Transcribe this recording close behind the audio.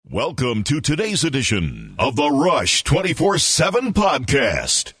Welcome to today's edition of the Rush 24/7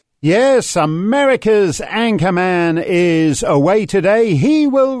 podcast. Yes, America's anchorman is away today. He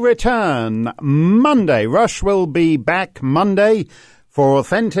will return Monday. Rush will be back Monday for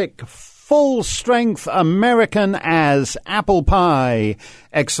authentic, full-strength American as apple pie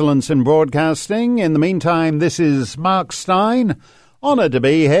excellence in broadcasting. In the meantime, this is Mark Steyn. Honored to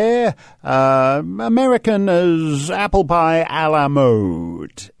be here. American as apple pie a la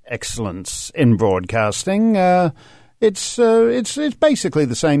mode excellence in broadcasting. It's basically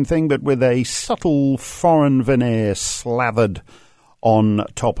the same thing, but with a subtle foreign veneer slathered on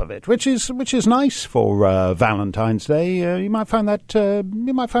top of it, which is nice for Valentine's Day. You might find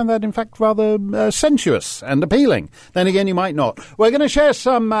that in fact rather sensuous and appealing. Then again, you might not. We're going to share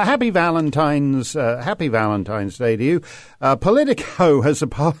some happy Valentine's Day to you. Politico has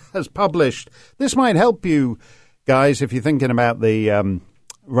published. This might help you guys if you're thinking about the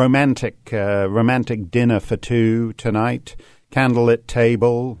romantic dinner for two tonight. Candlelit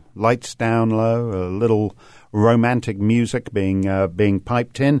table, lights down low, a little romantic music being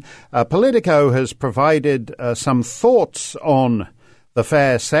piped in. Politico has provided some thoughts on the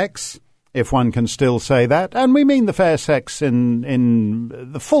fair sex, if one can still say that, and we mean the fair sex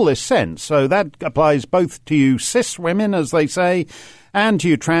in the fullest sense. So that applies both to you cis women, as they say, and to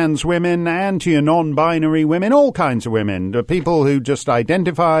you trans women, and to you non-binary women, all kinds of women, the people who just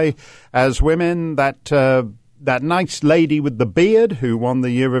identify as women, that nice lady with the beard who won the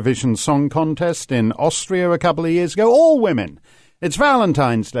Eurovision Song Contest in Austria a couple of years ago. All women. It's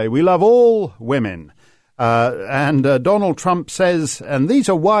Valentine's Day. We love all women. And Donald Trump says, and these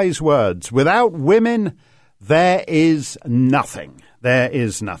are wise words, without women, there is nothing. There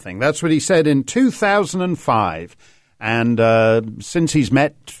is nothing. That's what he said in 2005. And since he's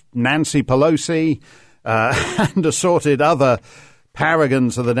met Nancy Pelosi and assorted other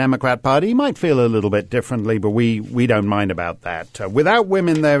paragons of the Democrat Party, he might feel a little bit differently, but we don't mind about that. Without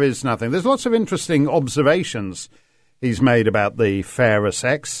women, there is nothing. There's lots of interesting observations he's made about the fair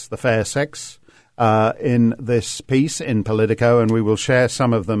sex, in this piece in Politico, and we will share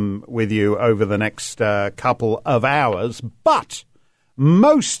some of them with you over the next couple of hours. But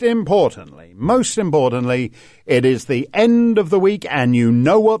most importantly, it is the end of the week, and you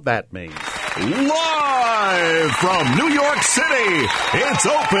know what that means. Live from New York City, it's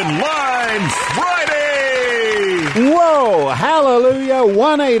Open Line Friday! Whoa, hallelujah,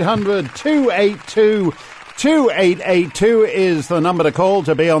 1-800-282-2882 is the number to call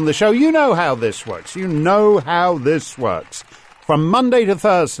to be on the show. You know how this works. From Monday to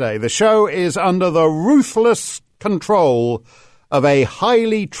Thursday, the show is under the ruthless control of a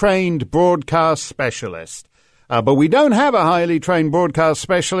highly trained broadcast specialist. But we don't have a highly trained broadcast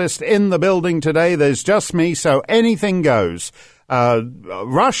specialist in the building today. There's just me, so anything goes.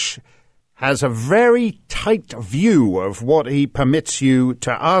 Rush has a very tight view of what he permits you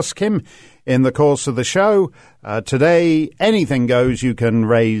to ask him in the course of the show. Today, anything goes. You can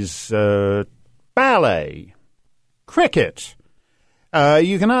raise ballet, cricket.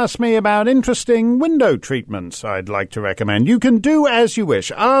 You can ask me about interesting window treatments I'd like to recommend. You can do as you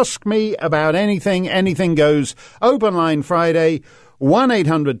wish. Ask me about anything. Anything goes. Open Line Friday,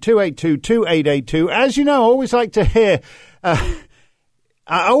 1-800-282-2882. As you know, I always like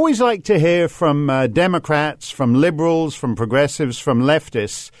to hear from Democrats, from liberals, from progressives, from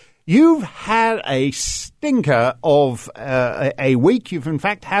leftists. You've had a stinker of a week. You've, in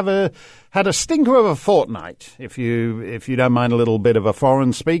fact, had a stinker of a fortnight, if you don't mind a little bit of a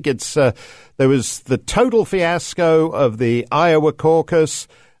foreign speak. It's there was the total fiasco of the Iowa caucus.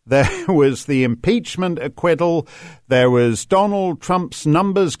 There was the impeachment acquittal. There was Donald Trump's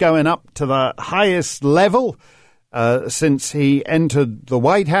numbers going up to the highest level since he entered the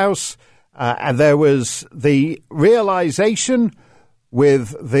White House. And there was the realization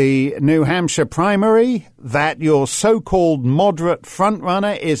with the New Hampshire primary that your so-called moderate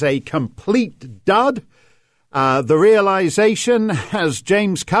frontrunner is a complete dud. The realization, as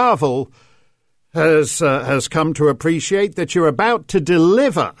James Carville has come to appreciate, that you're about to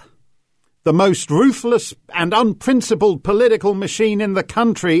deliver the most ruthless and unprincipled political machine in the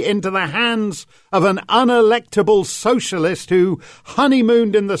country into the hands of an unelectable socialist who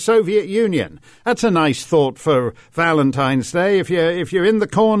honeymooned in the Soviet Union. That's a nice thought for Valentine's Day. If you're in the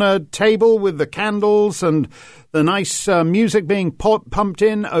corner table with the candles and the nice music being pumped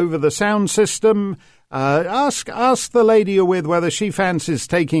in over the sound system, ask the lady you're with whether she fancies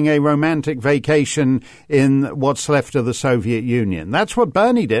taking a romantic vacation in what's left of the Soviet Union. That's what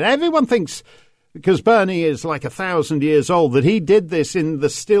Bernie did. Everyone thinks because Bernie is like 1,000 years old, that he did this in the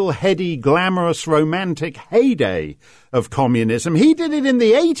still heady, glamorous, romantic heyday of communism. He did it in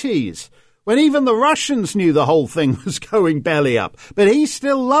the 80s, when even the Russians knew the whole thing was going belly up. But he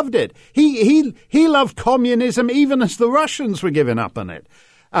still loved it. He loved communism even as the Russians were giving up on it.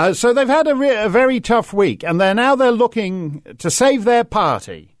 So they've had a very tough week, and they're looking to save their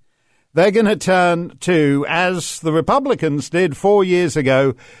party. They're going to turn to, as the Republicans did 4 years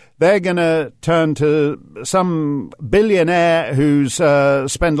ago, they're going to turn to some billionaire who's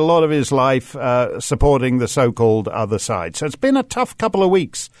spent a lot of his life supporting the so-called other side. So it's been a tough couple of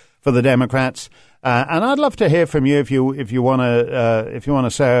weeks for the Democrats, and I'd love to hear from you if you want to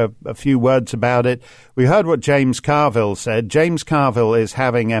say a few words about it. We heard what James Carville said. James Carville is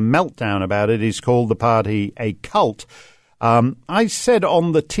having a meltdown about it. He's called the party a cult. I said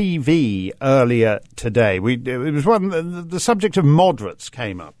on the TV earlier today, it was the subject of moderates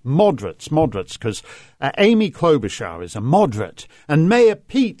came up. Moderates, because Amy Klobuchar is a moderate, and Mayor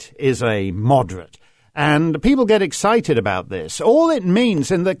Pete is a moderate. And people get excited about this. All it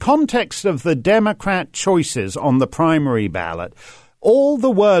means in the context of the Democrat choices on the primary ballot, all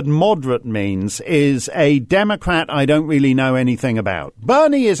the word moderate means is a Democrat I don't really know anything about.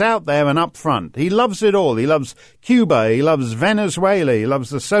 Bernie is out there and up front. He loves it all. He loves Cuba. He loves Venezuela. He loves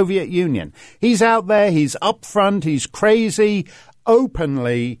the Soviet Union. He's out there. He's up front. He's crazy,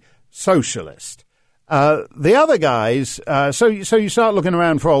 openly socialist. The other guys, so you start looking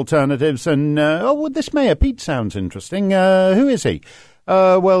around for alternatives, and this Mayor Pete sounds interesting. Who is he? He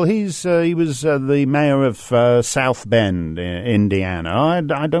was the mayor of South Bend, Indiana.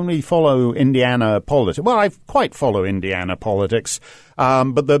 I don't really follow Indiana politics. Well, I quite follow Indiana politics,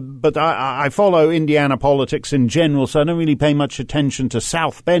 but I follow Indiana politics in general, so I don't really pay much attention to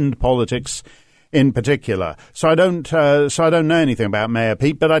South Bend politics in particular. So I don't know anything about Mayor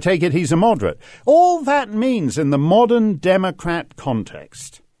Pete, but I take it he's a moderate. All that means in the modern Democrat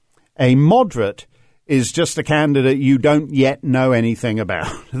context, a moderate is just a candidate you don't yet know anything about.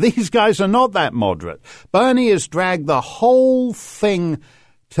 These guys are not that moderate. Bernie has dragged the whole thing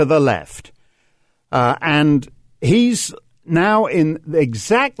to the left. And he's now in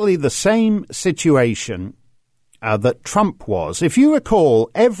exactly the same situation that Trump was. If you recall,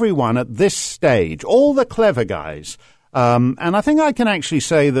 everyone at this stage, all the clever guys, and I think I can actually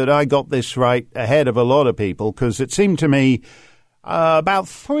say that I got this right ahead of a lot of people, because it seemed to me about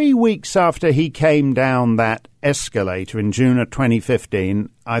 3 weeks after he came down that escalator in June of 2015,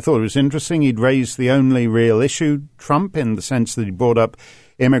 I thought it was interesting. He'd raised the only real issue, Trump, in the sense that he brought up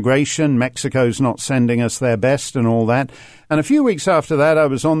immigration, Mexico's not sending us their best and all that. And a few weeks after that, I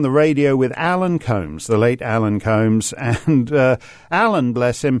was on the radio with Alan Colmes, the late Alan Colmes, and Alan,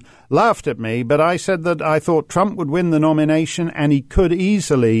 bless him, laughed at me, but I said that I thought Trump would win the nomination and he could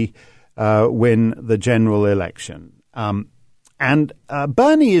easily win the general election. And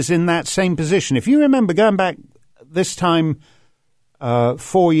Bernie is in that same position. If you remember going back this time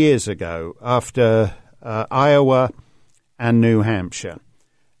 4 years ago after Iowa and New Hampshire,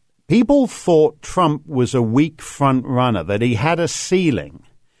 people thought Trump was a weak front runner, that he had a ceiling.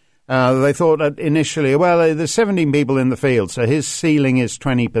 They thought that initially, well, there's 17 people in the field, so his ceiling is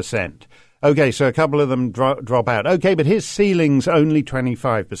 20%. Okay, so a couple of them drop out. Okay, but his ceiling's only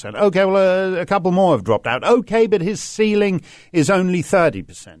 25%. Okay, well, a couple more have dropped out. Okay, but his ceiling is only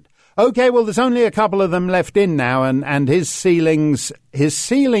 30%. Okay, well, there's only a couple of them left in now, and his ceiling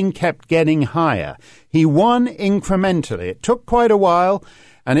kept getting higher. He won incrementally. It took quite a while,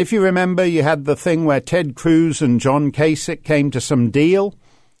 and if you remember, you had the thing where Ted Cruz and John Kasich came to some deal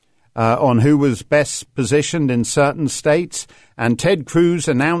on who was best positioned in certain states, and Ted Cruz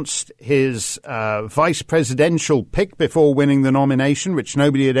announced his vice presidential pick before winning the nomination, which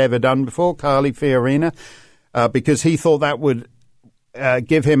nobody had ever done before, Carly Fiorina, because he thought that would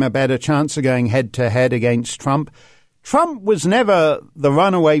give him a better chance of going head-to-head against Trump. Trump was never the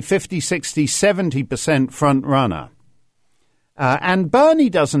runaway 50, 60, 70% front runner. And Bernie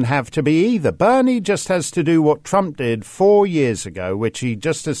doesn't have to be either. Bernie just has to do what Trump did 4 years ago, which he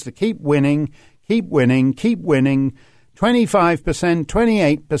just has to keep winning, 25%,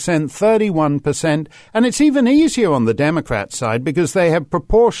 28%, 31%. And it's even easier on the Democrat side because they have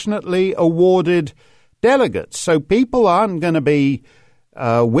proportionately awarded delegates. So people aren't going to be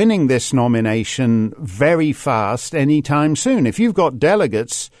winning this nomination very fast anytime soon. If you've got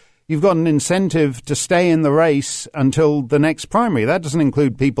delegates, you've got an incentive to stay in the race until the next primary. That doesn't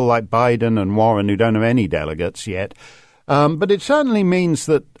include people like Biden and Warren who don't have any delegates yet. But it certainly means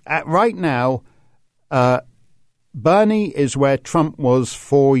that right now, Bernie is where Trump was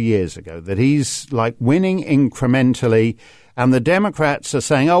 4 years ago, that he's like winning incrementally. And the Democrats are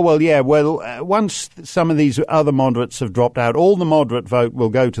saying, once some of these other moderates have dropped out, all the moderate vote will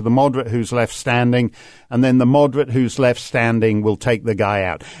go to the moderate who's left standing, and then the moderate who's left standing will take the guy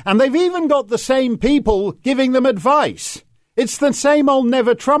out. And they've even got the same people giving them advice. It's the same old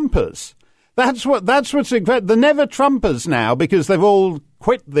never-Trumpers. That's what's incredible. The never-Trumpers now, because they've all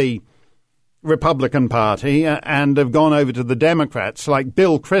quit the Republican Party and have gone over to the Democrats, like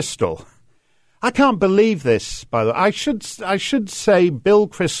Bill Kristol. I can't believe this, by the way. I should say Bill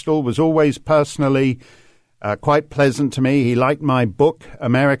Kristol was always personally quite pleasant to me. He liked my book,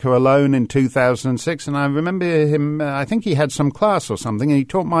 America Alone, in 2006, and I remember him, I think he had some class or something, and he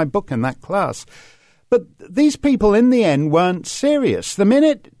taught my book in that class. But these people, in the end, weren't serious. The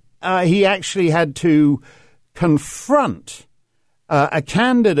minute he actually had to confront a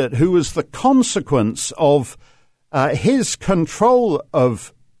candidate who was the consequence of his control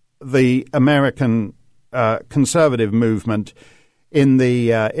of the American conservative movement in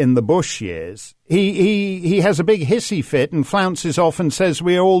the Bush years, he has a big hissy fit and flounces off and says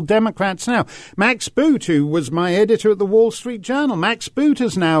we're all Democrats now. Max Boot, who was my editor at the Wall Street Journal, Max Boot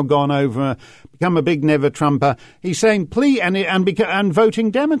has now gone over, become a big never-Trumper. He's saying please and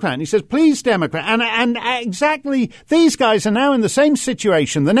voting Democrat. And he says please Democrat. And exactly these guys are now in the same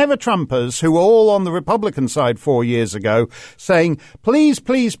situation. The never-Trumpers who were all on the Republican side 4 years ago saying please,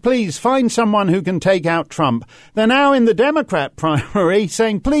 please, please find someone who can take out Trump. They're now in the Democrat primary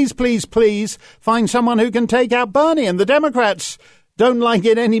saying please, please, please find someone who can take out Bernie. And the Democrats don't like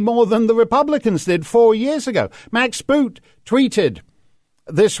it any more than the Republicans did 4 years ago. Max Boot tweeted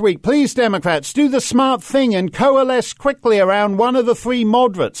this week, please, Democrats, do the smart thing and coalesce quickly around one of the three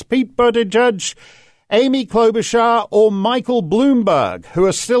moderates, Pete Buttigieg, Amy Klobuchar, or Michael Bloomberg, who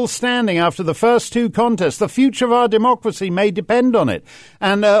are still standing after the first two contests. The future of our democracy may depend on it.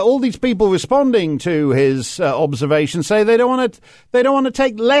 And all these people responding to his observations say they don't want to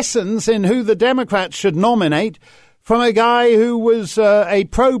take lessons in who the Democrats should nominate from a guy who was a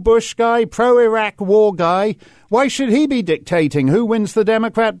pro-Bush guy, pro-Iraq war guy. Why should he be dictating who wins the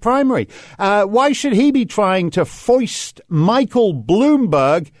Democrat primary? Why should he be trying to foist Michael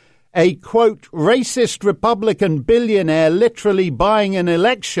Bloomberg, a, quote, racist Republican billionaire literally buying an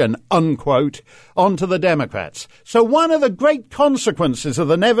election, unquote, onto the Democrats? So one of the great consequences of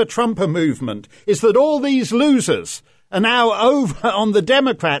the never-Trumper movement is that all these losers are now over on the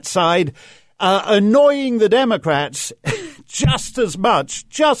Democrat side, annoying the Democrats just as much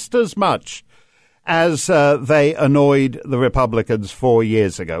as they annoyed the Republicans 4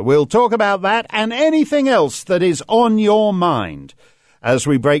 years ago. We'll talk about that and anything else that is on your mind as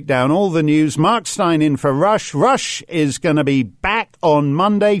we break down all the news. Mark Steyn in for Rush. Rush is going to be back on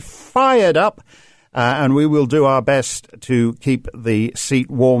Monday, fired up, and we will do our best to keep the seat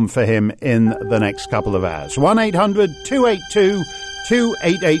warm for him in the next couple of hours.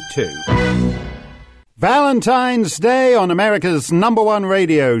 1-800-282-2882. Valentine's Day on America's #1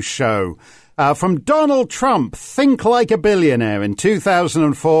 radio show. From Donald Trump, think like a billionaire in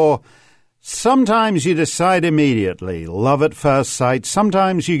 2004. Sometimes you decide immediately, love at first sight.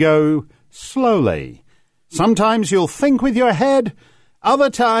 Sometimes you go slowly. Sometimes you'll think with your head. Other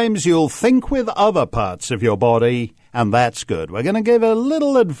times you'll think with other parts of your body, and that's good. We're going to give a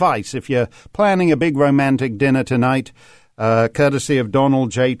little advice if you're planning a big romantic dinner tonight, courtesy of Donald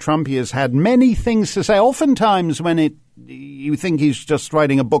J. Trump. He has had many things to say. Oftentimes when you think he's just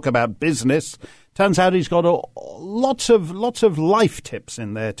writing a book about business, turns out he's got lots of life tips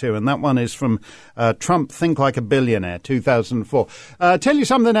in there too, and that one is from Trump, Think Like a Billionaire, 2004. Tell you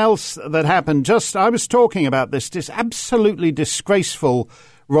something else that happened. I was talking about this absolutely disgraceful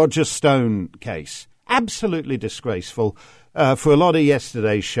Roger Stone case. Absolutely disgraceful. For a lot of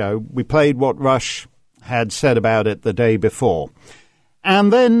yesterday's show, we played what Rush had said about it the day before.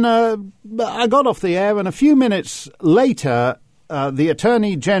 And then I got off the air, and a few minutes later, the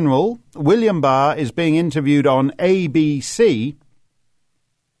Attorney General, William Barr, is being interviewed on ABC,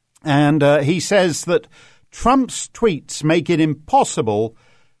 and he says that Trump's tweets make it impossible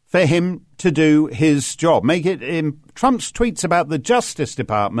for him to do his job. Trump's tweets about the Justice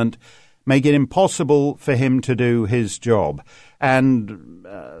Department make it impossible for him to do his job. And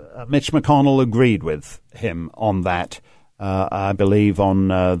Mitch McConnell agreed with him on that, I believe, on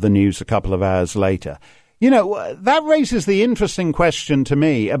the news a couple of hours later. You know, that raises the interesting question to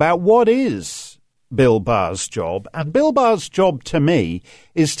me about what is Bill Barr's job. And Bill Barr's job to me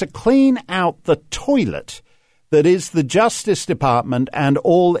is to clean out the toilet that is the Justice Department and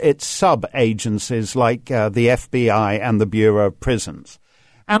all its sub-agencies like the FBI and the Bureau of Prisons.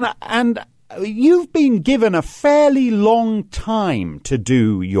 And you've been given a fairly long time to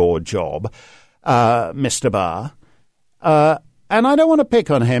do your job, Mr. Barr. And I don't want to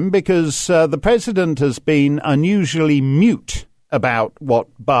pick on him because the president has been unusually mute about what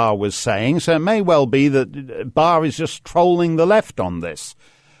Barr was saying, so it may well be that Barr is just trolling the left on this.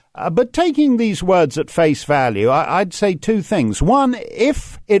 But taking these words at face value, I'd say two things. One,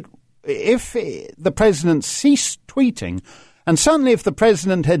 if the president ceased tweeting, and certainly if the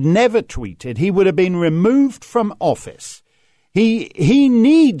president had never tweeted, he would have been removed from office. He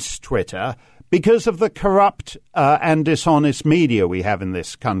needs Twitter because of the corrupt and dishonest media we have in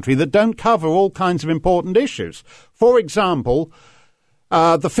this country that don't cover all kinds of important issues. For example,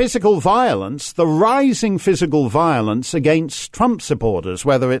 the physical violence, the rising physical violence against Trump supporters,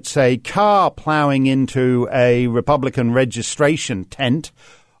 whether it's a car plowing into a Republican registration tent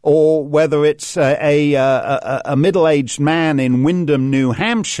or whether it's a middle-aged man in Windham, New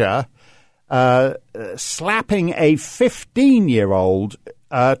Hampshire, slapping a 15-year-old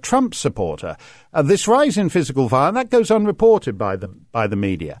Trump supporter. This rise in physical violence, that goes unreported by the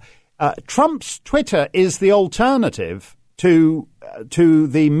media. Trump's Twitter is the alternative to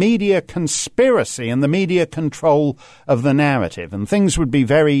the media conspiracy and the media control of the narrative, and things would be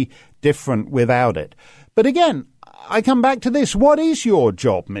very different without it. But again, I come back to this. What is your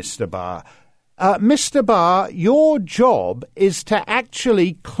job, Mr. Barr? Mr. Barr, your job is to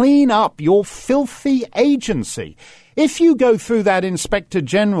actually clean up your filthy agency. If you go through that Inspector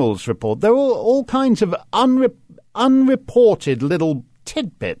General's report, there are all kinds of unreported little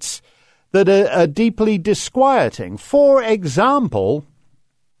tidbits that are deeply disquieting. For example,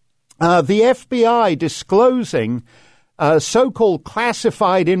 the FBI disclosing so-called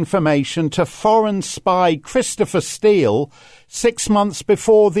classified information to foreign spy Christopher Steele 6 months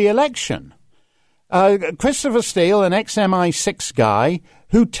before the election. Christopher Steele, an ex-MI6 guy,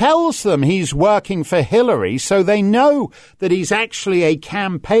 who tells them he's working for Hillary, so they know that he's actually a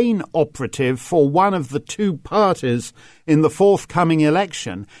campaign operative for one of the two parties in the forthcoming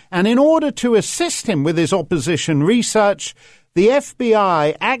election. And in order to assist him with his opposition research, the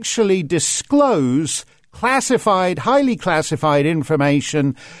FBI actually disclose highly classified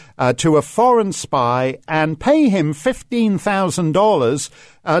information to a foreign spy and pay him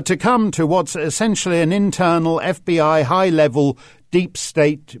 $15,000 to come to what's essentially an internal FBI high-level deep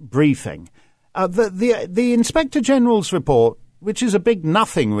state briefing. The Inspector General's report, which is a big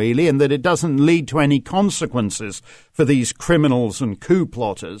nothing really, in that it doesn't lead to any consequences for these criminals and coup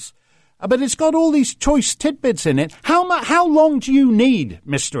plotters, but it's got all these choice tidbits in it. How long do you need,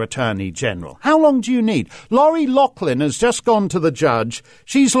 Mr. Attorney General? How long do you need? Lori Loughlin has just gone to the judge.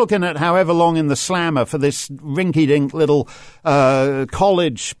 She's looking at however long in the slammer for this rinky-dink little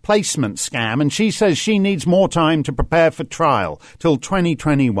college placement scam, and she says she needs more time to prepare for trial till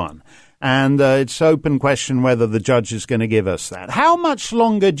 2021. And it's open question whether the judge is going to give us that. How much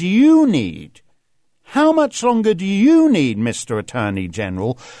longer do you need? How much longer do you need, Mr. Attorney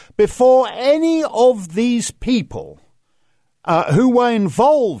General, before any of these people who were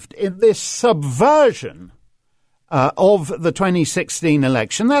involved in this subversion of the 2016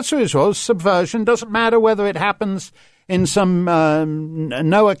 election? That's what it was, subversion. Doesn't matter whether it happens in some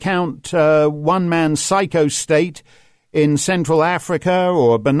no-account one-man psycho state in Central Africa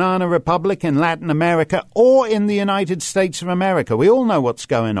or a banana republic in Latin America or in the United States of America. We all know what's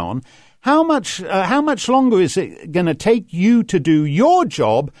going on. How much longer is it going to take you to do your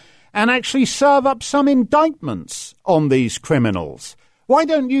job and actually serve up some indictments on these criminals? Why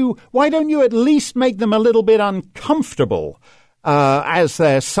don't you at least make them a little bit uncomfortable as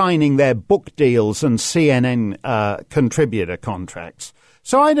they're signing their book deals and CNN contributor contracts?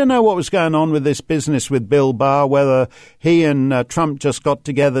 So I don't know what was going on with this business with Bill Barr, whether he and Trump just got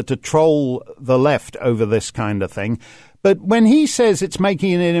together to troll the left over this kind of thing. But when he says it's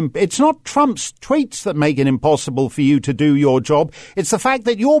not Trump's tweets that make it impossible for you to do your job. It's the fact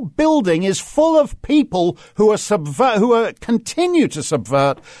that your building is full of people who continue to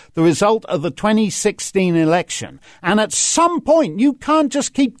subvert the result of the 2016 election. And at some point, you can't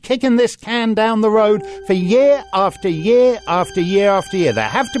just keep kicking this can down the road for year after year after year after year. There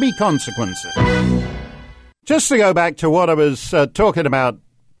have to be consequences. Just to go back to what I was talking about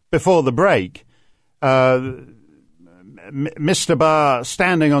before the break, Mr. Barr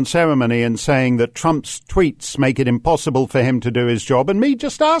standing on ceremony and saying that Trump's tweets make it impossible for him to do his job, and me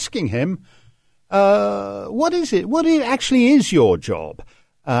just asking him, what is it? What actually is your job?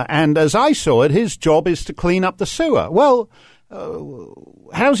 And as I saw it, his job is to clean up the sewer. Well,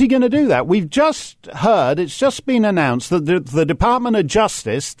 how's he going to do that? We've just heard, it's just been announced that the Department of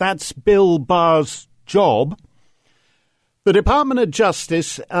Justice, that's Bill Barr's job, the Department of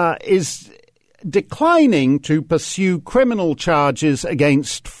Justice declining to pursue criminal charges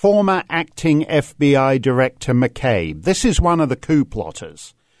against former acting FBI Director McCabe. This is one of the coup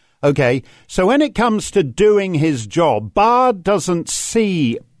plotters. Okay, so when it comes to doing his job, Barr doesn't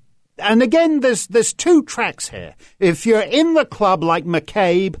see. And again, there's two tracks here. If you're in the club like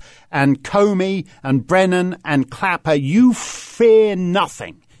McCabe and Comey and Brennan and Clapper, you fear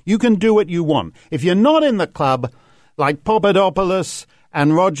nothing. You can do what you want. If you're not in the club like Papadopoulos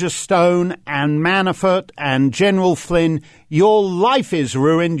and Roger Stone and Manafort and General Flynn, your life is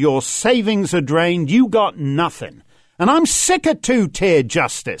ruined, your savings are drained, you got nothing. And I'm sick of two-tiered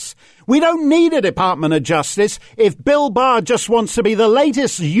justice. We don't need a Department of Justice if Bill Barr just wants to be the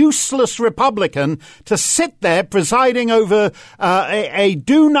latest useless Republican to sit there presiding over a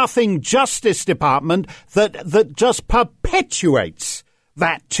do-nothing Justice Department that just perpetuates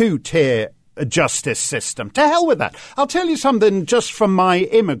that two-tier justice system. To hell with that. I'll tell you something just from my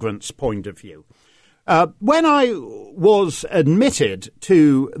immigrant's point of view. When I was admitted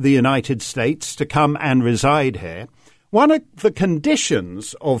to the United States to come and reside here, one of the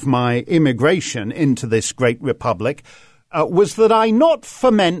conditions of my immigration into this great republic was that I not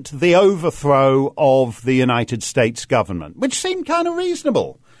foment the overthrow of the United States government, which seemed kind of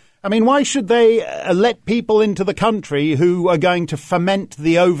reasonable. I mean, why should they let people into the country who are going to foment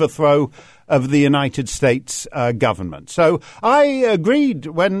the overthrow of the United States government? So I agreed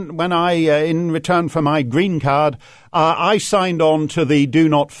when I, in return for my green card, I signed on to the do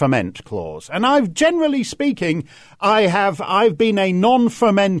not foment clause. And generally speaking, I've been a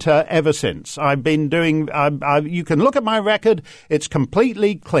non-fermenter ever since. I've been doing, you can look at my record. It's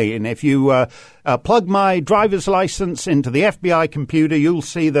completely clean. If you plug my driver's license into the FBI computer, you'll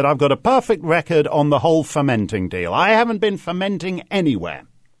see that I've got a perfect record on the whole fermenting deal. I haven't been fermenting anywhere.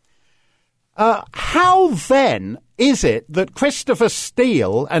 How then is it that Christopher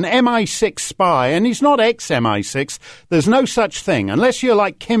Steele, an MI6 spy, and he's not ex-MI6, there's no such thing, unless you're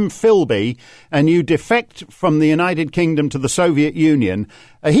like Kim Philby and you defect from the United Kingdom to the Soviet Union,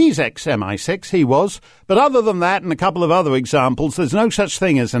 he's ex-MI6, he was, but other than that and a couple of other examples, there's no such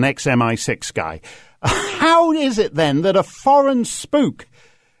thing as an ex-MI6 guy. How is it then that a foreign spook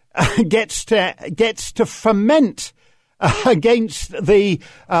gets to ferment against the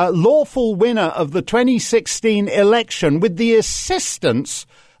lawful winner of the 2016 election with the assistance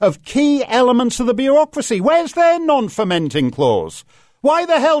of key elements of the bureaucracy? Where's their non-fermenting clause? Why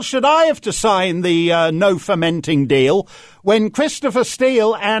the hell should I have to sign the no fermenting deal when Christopher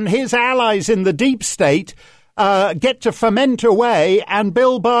Steele and his allies in the deep state get to ferment away and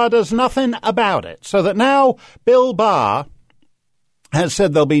Bill Barr does nothing about it? So that now Bill Barr has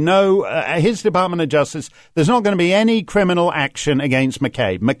said there'll be no, his Department of Justice, there's not going to be any criminal action against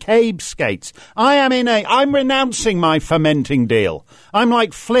McCabe. McCabe skates. I'm renouncing my fermenting deal. I'm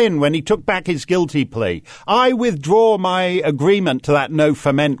like Flynn when he took back his guilty plea. I withdraw my agreement to that no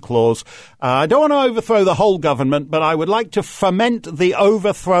ferment clause. I don't want to overthrow the whole government, but I would like to ferment the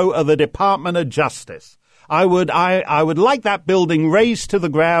overthrow of the Department of Justice. I would like that building razed to the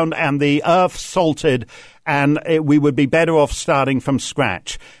ground and the earth salted, and we would be better off starting from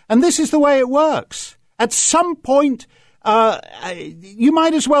scratch. And this is the way it works. At some point, you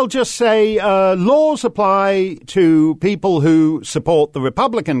might as well just say laws apply to people who support the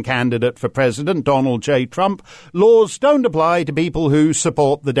Republican candidate for president, Donald J. Trump. Laws don't apply to people who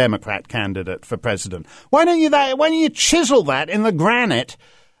support the Democrat candidate for president. Why don't you chisel that in the granite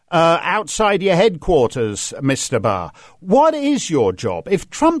outside your headquarters, Mr. Barr? What is your job? If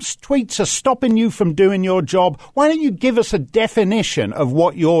Trump's tweets are stopping you from doing your job, why don't you give us a definition of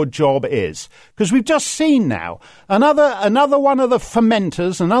what your job is? Because we've just seen now another one of the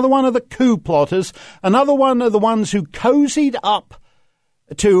fermenters, another one of the coup plotters, another one of the ones who cozied up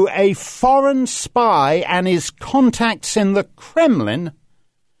to a foreign spy and his contacts in the Kremlin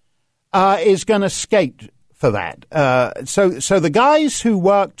is going to skate for that. So the guys who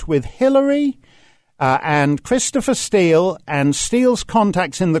worked with Hillary and Christopher Steele and Steele's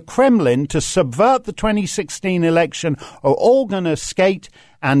contacts in the Kremlin to subvert the 2016 election are all going to skate,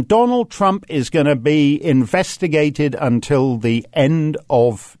 and Donald Trump is going to be investigated until the end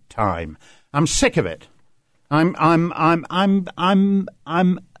of time. I'm sick of it. I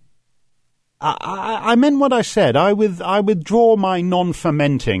meant what I said. I withdraw my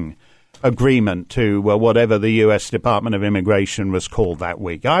non-fermenting agreement to whatever the U.S. Department of Immigration was called that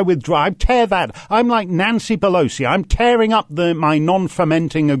week. I tear that. I'm like Nancy Pelosi. I'm tearing up my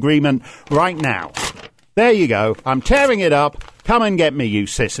non-fermenting agreement right now. There you go. I'm tearing it up. Come and get me, you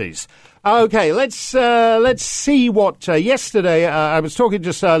sissies. Okay, let's see what yesterday I was talking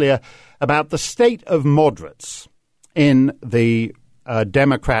just earlier about the state of moderates in the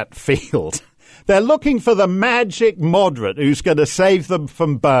Democrat field. They're looking for the magic moderate who's going to save them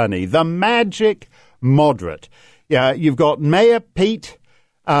from Bernie. The magic moderate. Yeah, you've got Mayor Pete.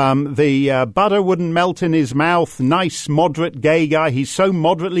 The butter wouldn't melt in his mouth. Nice, moderate, gay guy. He's so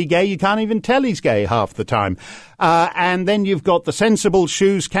moderately gay you can't even tell he's gay half the time. And then you've got the sensible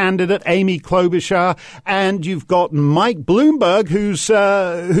shoes candidate, Amy Klobuchar, and you've got Mike Bloomberg,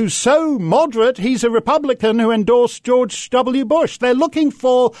 who's so moderate he's a Republican who endorsed George W. Bush. They're looking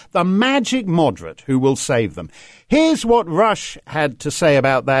for the magic moderate who will save them. Here's what Rush had to say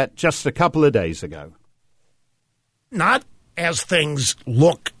about that just a couple of days ago. Not as things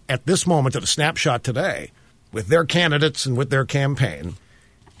look at this moment at a snapshot today with their candidates and with their campaign.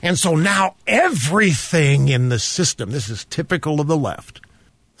 And so now everything in the system, this is typical of the left,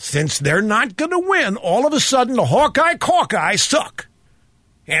 since they're not going to win, all of a sudden the Hawkeye suck.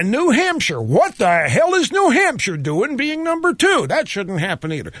 And New Hampshire, what the hell is New Hampshire doing being number 2? That shouldn't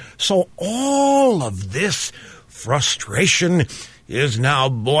happen either. So all of this frustration is now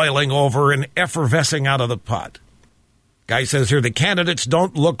boiling over and effervescing out of the pot. Guy says here, the candidates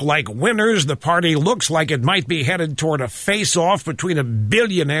don't look like winners. The party looks like it might be headed toward a face-off between a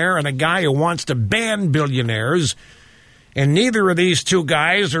billionaire and a guy who wants to ban billionaires. And neither of these two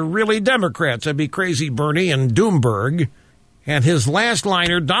guys are really Democrats. That'd be Crazy Bernie and Doomberg. And his last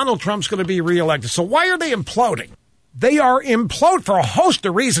liner, Donald Trump's going to be reelected. So why are they imploding? They are implode for a host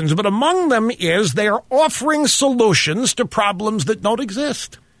of reasons, but among them is they are offering solutions to problems that don't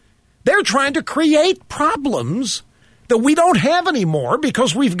exist. They're trying to create problems that we don't have anymore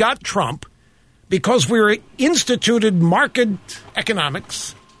because we've got Trump, because we're instituted market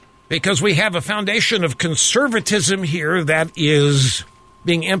economics, because we have a foundation of conservatism here that is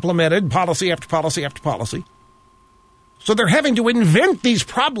being implemented policy after policy after policy. So they're having to invent these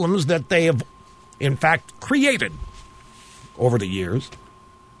problems that they have, in fact, created over the years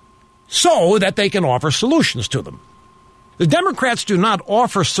so that they can offer solutions to them. The Democrats do not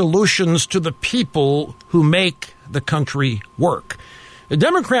offer solutions to the people who make the country work. The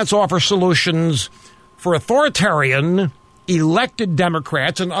Democrats offer solutions for authoritarian, elected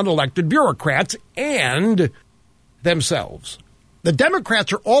Democrats and unelected bureaucrats and themselves. The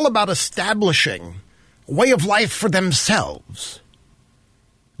Democrats are all about establishing a way of life for themselves,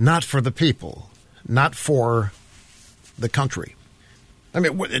 not for the people, not for the country. I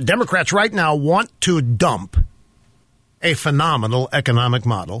mean, Democrats right now want to dump a phenomenal economic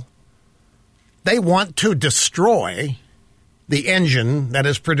model. They want to destroy the engine that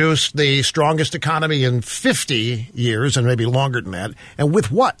has produced the strongest economy in 50 years and maybe longer than that. And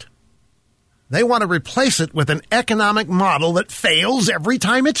with what? They want to replace it with an economic model that fails every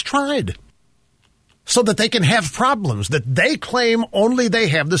time it's tried so that they can have problems that they claim only they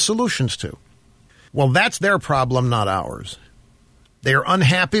have the solutions to. Well, that's their problem, not ours. They are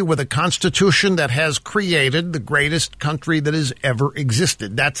unhappy with a constitution that has created the greatest country that has ever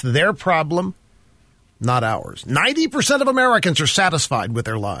existed. That's their problem, not ours. 90% of Americans are satisfied with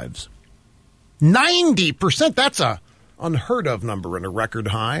their lives. 90%, that's a unheard of number and a record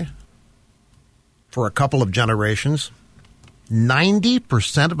high for a couple of generations.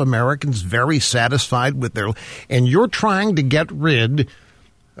 90% of Americans very satisfied with their, and you're trying to get rid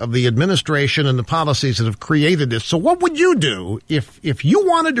of the administration and the policies that have created this. So what would you do if you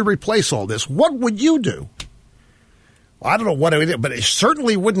wanted to replace all this? What would you do? Well, I don't know what it would do, but it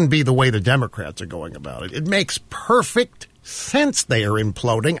certainly wouldn't be the way the Democrats are going about it. It makes perfect sense they are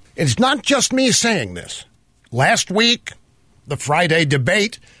imploding. It's not just me saying this. Last week, the Friday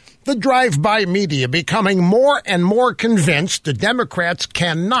debate, the drive-by media becoming more and more convinced the Democrats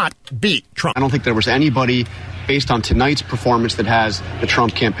cannot beat Trump. I don't think there was anybody based on tonight's performance that has the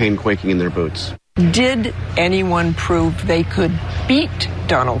Trump campaign quaking in their boots. Did anyone prove they could beat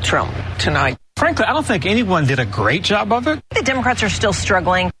Donald Trump tonight? Frankly, I don't think anyone did a great job of it. The Democrats are still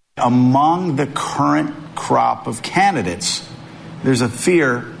struggling. Among the current crop of candidates, there's a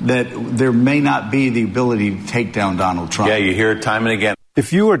fear that there may not be the ability to take down Donald Trump. Yeah, you hear it time and again.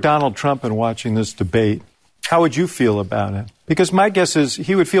 If you were Donald Trump and watching this debate, how would you feel about it? Because my guess is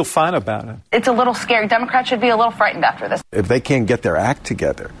he would feel fine about it. It's a little scary. Democrats should be a little frightened after this. If they can't get their act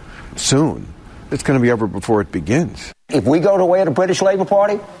together soon, it's going to be over before it begins. If we go the way of the British Labour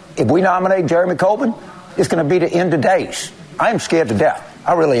Party, if we nominate Jeremy Corbyn, it's going to be the end of days. I am scared to death.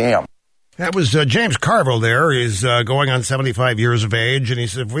 I really am. That was James Carville there. He's going on 75 years of age, and he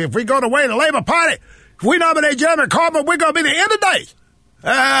said, if we go the way of the Labour Party, if we nominate Jeremy Corbyn, we're going to be the end of days. Be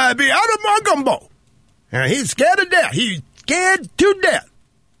out of my gumbo. And he's scared to death. He's scared to death.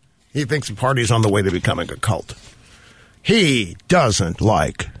 He thinks the party's on the way to becoming a cult. He doesn't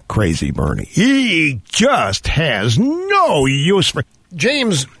like Crazy Bernie. He just has no use for...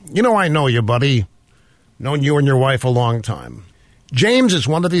 James, I know you, buddy. Known you and your wife a long time. James is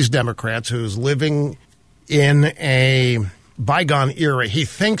one of these Democrats who's living in a bygone era. He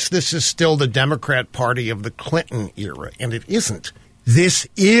thinks this is still the Democrat Party of the Clinton era, and it isn't. This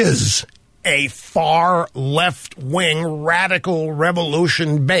is a far left-wing, radical,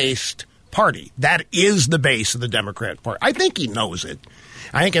 revolution-based party. That is the base of the Democrat Party. I think he knows it.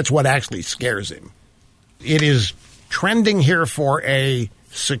 I think it's what actually scares him. It is trending here for a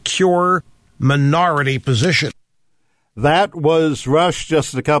secure minority position. That was Rush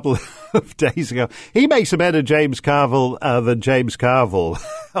just a couple of days ago. He makes a better James Carville than James Carville.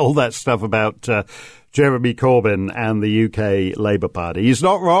 All that stuff about Jeremy Corbyn and the UK Labour Party. He's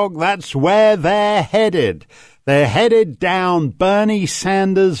not wrong. That's where they're headed. They're headed down Bernie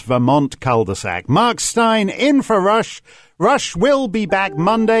Sanders' Vermont cul-de-sac. Mark Steyn in for Rush. Rush will be back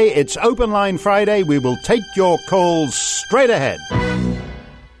Monday. It's Open Line Friday. We will take your calls straight ahead.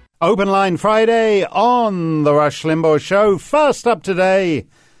 Open Line Friday on the Rush Limbaugh Show. First up today,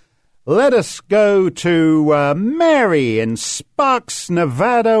 let us go to Mary in Sparks,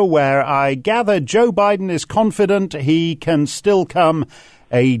 Nevada, where I gather Joe Biden is confident he can still come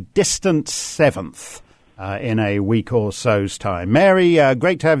a distant seventh in a week or so's time. Mary,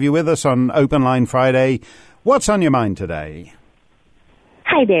 great to have you with us on Open Line Friday. What's on your mind today?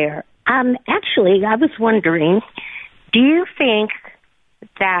 Hi there. Actually, I was wondering, do you think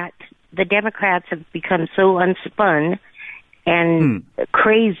that the Democrats have become so unspun and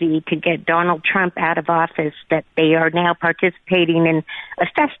crazy to get Donald Trump out of office that they are now participating in a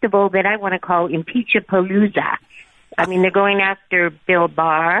festival that I want to call Impeachapalooza? I mean, they're going after Bill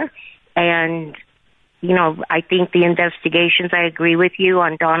Barr, and, I think the investigations, I agree with you,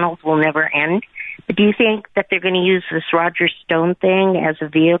 on Donald will never end. But do you think that they're going to use this Roger Stone thing as a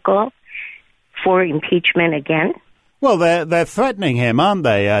vehicle for impeachment again? Well, they're threatening him, aren't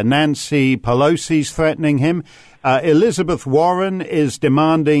they? Nancy Pelosi's threatening him. Elizabeth Warren is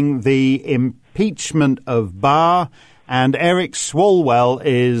demanding the impeachment of Barr, and Eric Swalwell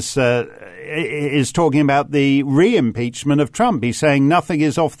is talking about the re-impeachment of Trump. He's saying nothing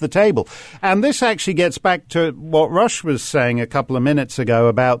is off the table. And this actually gets back to what Rush was saying a couple of minutes ago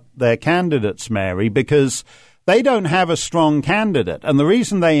about their candidates, Mary, because they don't have a strong candidate. And the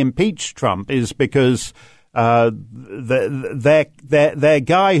reason they impeached Trump is because their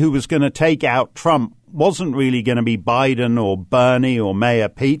guy who was going to take out Trump wasn't really going to be Biden or Bernie or Mayor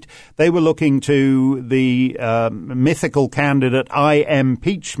Pete. They were looking to the mythical candidate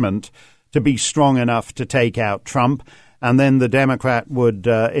impeachment to be strong enough to take out Trump, and then the Democrat would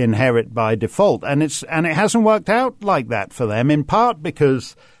inherit by default. And it hasn't worked out like that for them, in part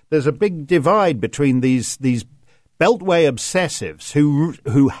because there's a big divide between these Beltway obsessives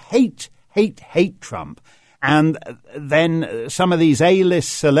who hate Trump. And then some of these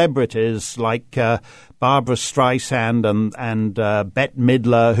A-list celebrities like Barbara Streisand and Bette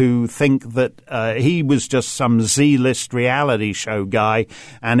Midler, who think that he was just some Z-list reality show guy,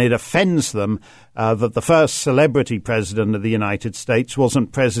 and it offends them that the first celebrity president of the United States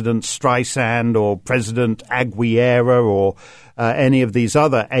wasn't President Streisand or President Aguilera or any of these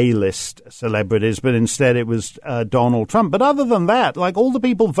other A-list celebrities, but instead it was Donald Trump. But other than that, like all the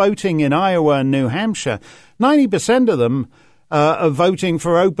people voting in Iowa and New Hampshire, 90% of them are voting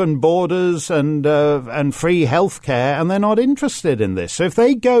for open borders and free health care, and they're not interested in this. So if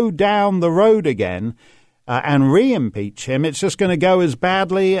they go down the road again and re-impeach him, it's just going to go as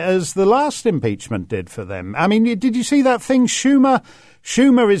badly as the last impeachment did for them. I mean, did you see that thing? Schumer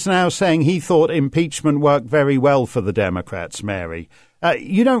is now saying he thought impeachment worked very well for the Democrats, Mary.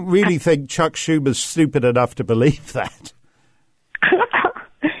 You don't really think Chuck Schumer's stupid enough to believe that?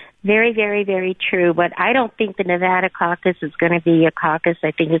 Very, very, very true. But I don't think the Nevada caucus is going to be a caucus. I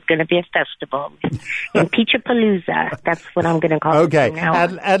think it's going to be a festival. Impeachapalooza. That's what I'm going to call it. Okay.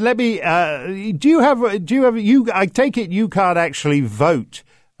 And let me, do you have, I take it you can't actually vote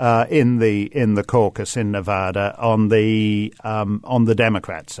in the caucus in Nevada on the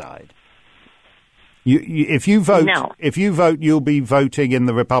Democrat side. If you vote, you'll be voting in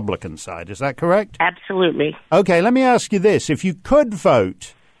the Republican side. Is that correct? Absolutely. Okay. Let me ask you this: if you could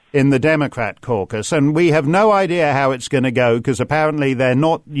vote in the Democrat caucus, and we have no idea how it's going to go because apparently they're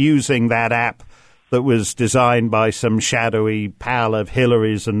not using that app that was designed by some shadowy pal of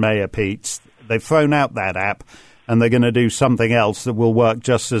Hillary's and Mayor Pete's. They've thrown out that app, and they're going to do something else that will work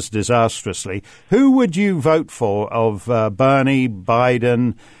just as disastrously. Who would you vote for of Bernie,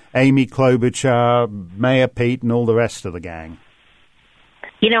 Biden, Amy Klobuchar, Mayor Pete, and all the rest of the gang?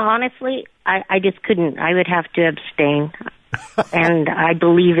 Honestly, I just couldn't. I would have to abstain. And I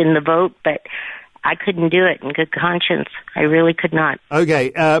believe in the vote, but I couldn't do it in good conscience. I really could not.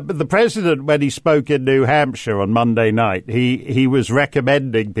 Okay, but the president, when he spoke in New Hampshire on Monday night, he was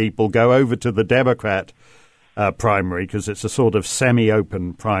recommending people go over to the Democrat primary, because it's a sort of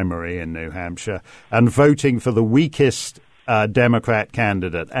semi-open primary in New Hampshire, and voting for the weakest Democrat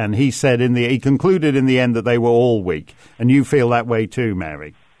candidate. And he said he concluded in the end that they were all weak. And you feel that way too,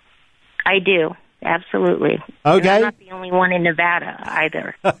 Mary? I do. Absolutely. Okay. And I'm not the only one in Nevada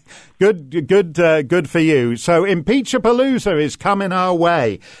either. Good for you. So Impeachapalooza is coming our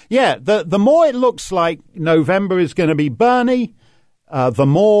way. Yeah, the more it looks like November is going to be Bernie, the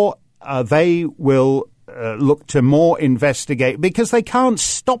more they will look to more investigate, because they can't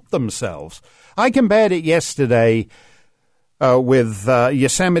stop themselves. I compared it yesterday with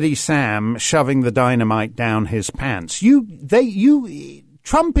Yosemite Sam shoving the dynamite down his pants.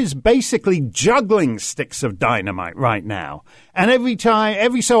 Trump is basically juggling sticks of dynamite right now. And every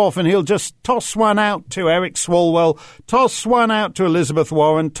so often, he'll just toss one out to Eric Swalwell, toss one out to Elizabeth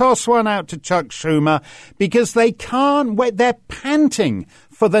Warren, toss one out to Chuck Schumer, because they can't wait. They're panting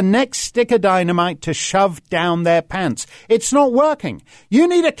for the next stick of dynamite to shove down their pants. It's not working. You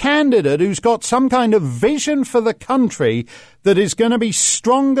need a candidate who's got some kind of vision for the country that is going to be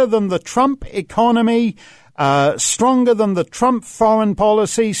stronger than the Trump economy, stronger than the Trump foreign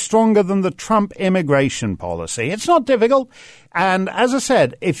policy, stronger than the Trump immigration policy. It's not difficult. And as I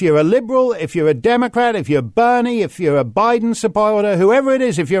said, if you're a liberal, if you're a Democrat, if you're Bernie, if you're a Biden supporter, whoever it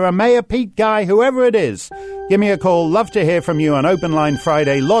is, if you're a Mayor Pete guy, whoever it is, give me a call. Love to hear from you on Open Line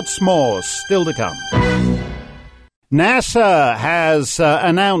Friday. Lots more still to come. NASA has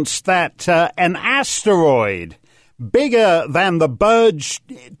announced that an asteroid bigger than the Burj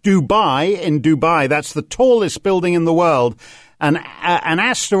Dubai in Dubai, that's the tallest building in the world, an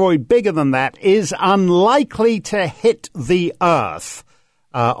asteroid bigger than that is unlikely to hit the Earth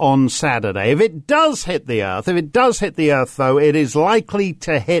on Saturday. If it does hit the Earth, though, it is likely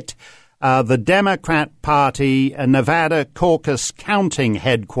to hit the Democrat Party Nevada caucus counting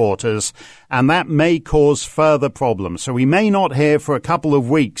headquarters, and that may cause further problems. So we may not hear for a couple of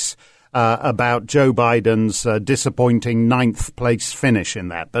weeks about Joe Biden's disappointing 9th place finish in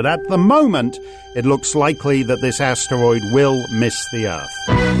that. But at the moment, it looks likely that this asteroid will miss the Earth.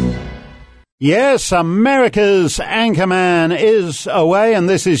 Yes, America's anchorman is away, and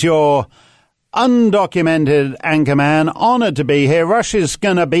this is your undocumented anchorman. Honored to be here. Rush is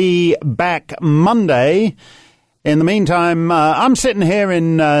going to be back Monday. In the meantime, I'm sitting here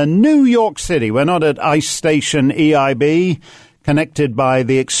in New York City. We're not at Ice Station EIB, connected by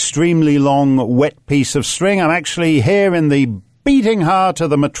the extremely long, wet piece of string. I'm actually here in the beating heart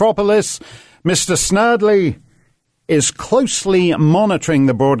of the metropolis. Mr. Snerdley is closely monitoring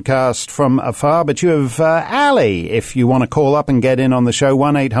the broadcast from afar, but you have Ali, if you want to call up and get in on the show,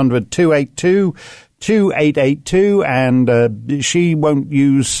 1-800-282-2882, and she won't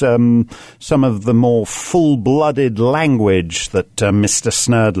use some of the more full-blooded language that Mr.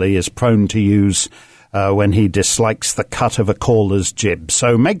 Snerdley is prone to use when he dislikes the cut of a caller's jib.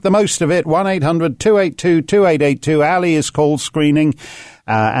 So make the most of it. 1-800-282-2882. Ali is call screening,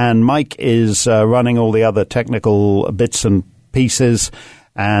 and Mike is running all the other technical bits and pieces.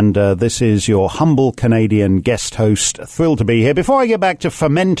 And this is your humble Canadian guest host. Thrilled to be here. Before I get back to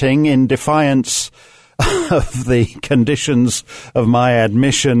fermenting in defiance of the conditions of my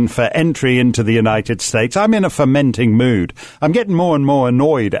admission for entry into the United States, I'm in a fermenting mood. I'm getting more and more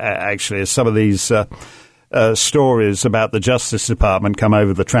annoyed, actually, as some of these stories about the Justice Department come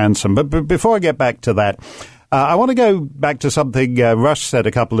over the transom. But before I get back to that, I want to go back to something Rush said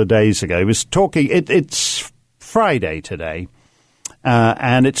a couple of days ago. He was talking, it's Friday today,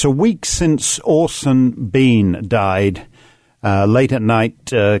 and it's a week since Orson Bean died. Late at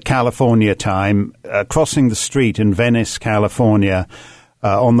night, California time, crossing the street in Venice, California,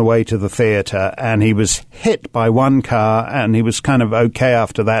 on the way to the theater, and he was hit by one car, and he was kind of okay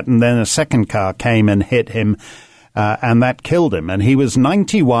after that, and then a second car came and hit him, and that killed him. And he was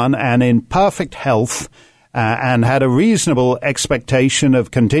 91 and in perfect health, and had a reasonable expectation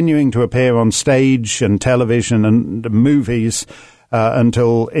of continuing to appear on stage and television and movies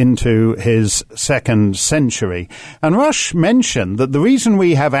until into his second century. And Rush mentioned that the reason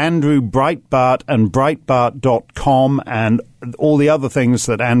we have Andrew Breitbart and Breitbart.com and all the other things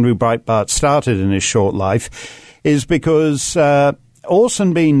that Andrew Breitbart started in his short life is because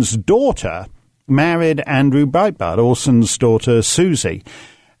Orson Bean's daughter married Andrew Breitbart, Orson's daughter Susie.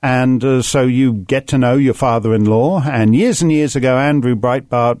 And so you get to know your father-in-law. And years ago, Andrew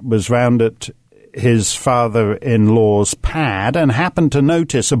Breitbart was round at his father-in-law's pad and happened to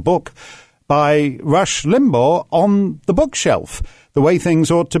notice a book by Rush Limbaugh on the bookshelf, the way things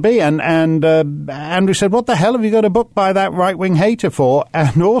ought to be. And Andrew said, what the hell have you got a book by that right-wing hater for?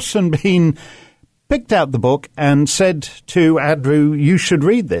 And Orson Bean picked out the book and said to Andrew, you should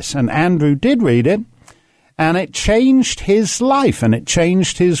read this. And Andrew did read it, and it changed his life and it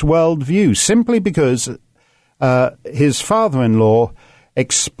changed his worldview, simply because his father-in-law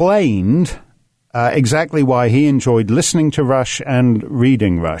explained exactly why he enjoyed listening to Rush and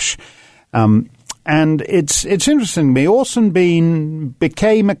reading Rush. And it's interesting to me. Orson Bean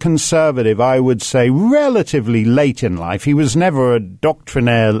became a conservative, I would say, relatively late in life. He was never a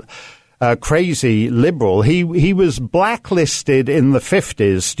doctrinaire, crazy liberal. He was blacklisted in the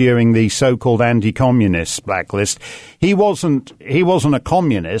 50s during the so-called anti-communist blacklist. He wasn't a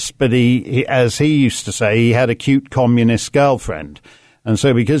communist, but he, as he used to say, he had a cute communist girlfriend. And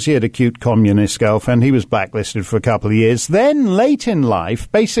so because he had a cute communist girlfriend, he was blacklisted for a couple of years. Then late in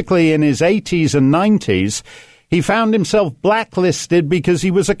life, basically in his 80s and 90s, he found himself blacklisted because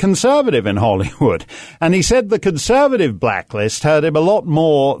he was a conservative in Hollywood. And he said the conservative blacklist hurt him a lot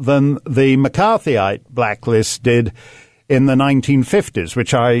more than the McCarthyite blacklist did in the 1950s,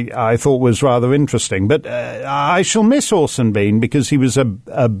 which I thought was rather interesting. But I shall miss Orson Bean because he was a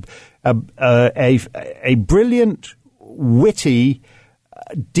brilliant, witty,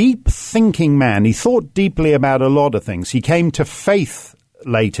 deep-thinking man. He thought deeply about a lot of things. He came to faith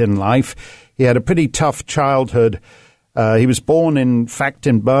late in life. He had a pretty tough childhood. He was born, in fact,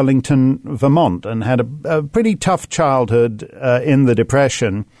 in Burlington, Vermont, and had a pretty tough childhood in the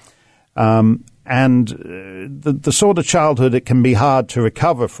Depression. And the sort of childhood it can be hard to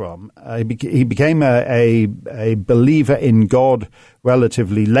recover from. He became a believer in God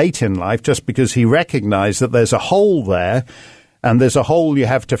relatively late in life, just because he recognized that there's a hole there, and there's a hole you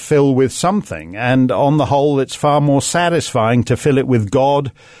have to fill with something. And on the whole, it's far more satisfying to fill it with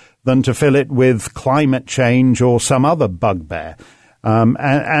God than to fill it with climate change or some other bugbear.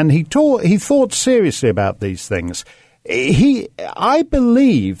 And he thought seriously about these things. I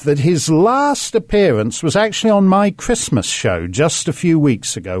believe that his last appearance was actually on my Christmas show just a few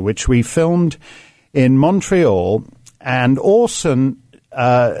weeks ago, which we filmed in Montreal, and Orson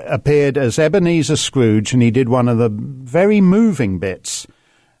appeared as Ebenezer Scrooge, and he did one of the very moving bits.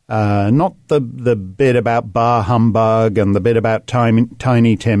 Not the bit about Bar Humbug and the bit about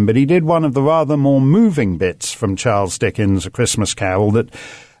Tiny Tim, but he did one of the rather more moving bits from Charles Dickens' A Christmas Carol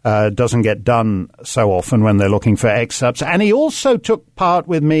that doesn't get done so often when they're looking for excerpts. And he also took part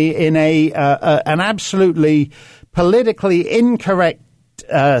with me in an absolutely politically incorrect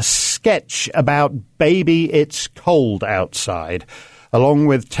sketch about Baby It's Cold Outside, along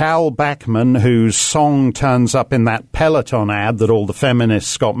with Tal Bachman, whose song turns up in that Peloton ad that all the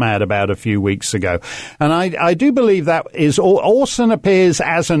feminists got mad about a few weeks ago. And I do believe that is Orson appears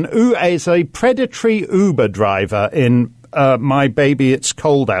as a predatory Uber driver in my Baby It's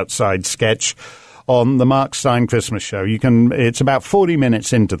Cold Outside sketch on the Mark Steyn Christmas show. It's about 40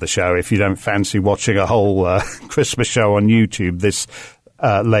 minutes into the show if you don't fancy watching a whole Christmas show on YouTube this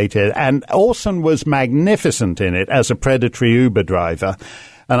later. And Orson was magnificent in it as a predatory Uber driver.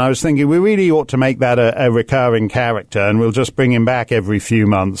 And I was thinking we really ought to make that a recurring character, and we'll just bring him back every few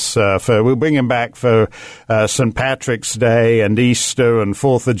months. We'll bring him back for St. Patrick's Day and Easter and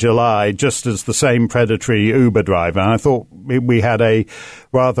 4th of July, just as the same predatory Uber driver. And I thought we had a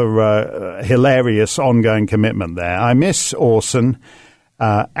rather hilarious ongoing commitment there. I miss Orson,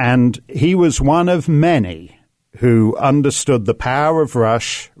 and he was one of many who understood the power of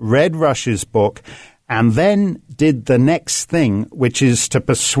Rush, read Rush's book, and then did the next thing, which is to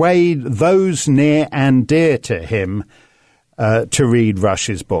persuade those near and dear to him to read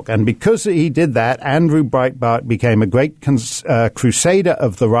Rush's book. And because he did that, Andrew Breitbart became a great crusader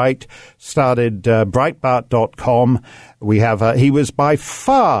of the right, started Breitbart.com. He was by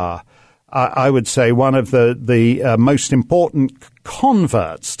far, I would say, one of the most important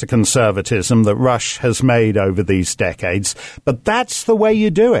converts to conservatism that Rush has made over these decades. But that's the way you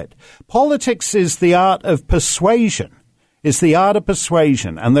do it. Politics is the art of persuasion.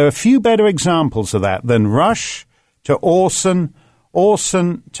 And there are few better examples of that than Rush to Orson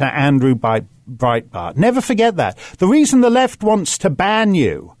to Andrew Breitbart. Never forget that. The reason the left wants to ban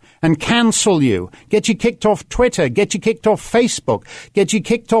you and cancel you, get you kicked off Twitter, get you kicked off Facebook, get you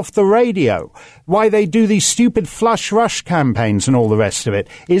kicked off the radio, why they do these stupid flush Rush campaigns and all the rest of it,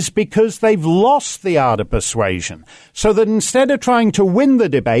 is because they've lost the art of persuasion. So that instead of trying to win the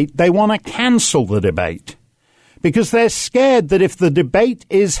debate, they want to cancel the debate. Because they're scared that if the debate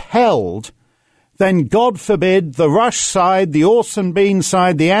is held, then God forbid the Rush side, the Orson Bean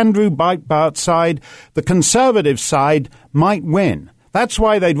side, the Andrew Breitbart side, the conservative side might win. That's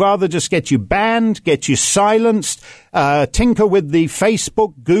why they'd rather just get you banned, get you silenced, tinker with the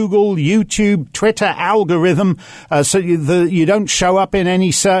Facebook, Google, YouTube, Twitter algorithm so you don't show up in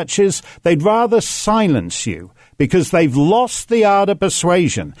any searches. They'd rather silence you because they've lost the art of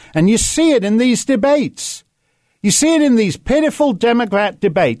persuasion. And you see it in these debates. You see it in these pitiful Democrat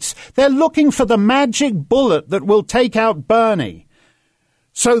debates. They're looking for the magic bullet that will take out Bernie.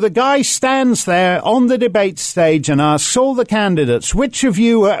 So the guy stands there on the debate stage and asks all the candidates, which of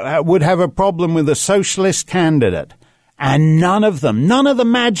you would have a problem with a socialist candidate? And none of them, none of the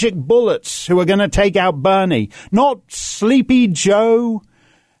magic bullets who are going to take out Bernie, not Sleepy Joe,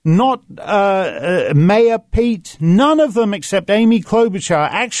 not Mayor Pete, none of them except Amy Klobuchar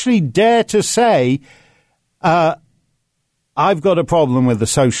actually dare to say, I've got a problem with the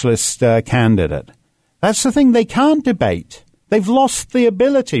socialist candidate. That's the thing, they can't debate. They've lost the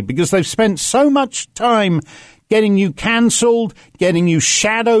ability because they've spent so much time getting you cancelled, getting you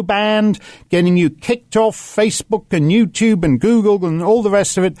shadow banned, getting you kicked off Facebook and YouTube and Google and all the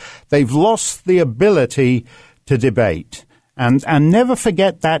rest of it. They've lost the ability to debate. And never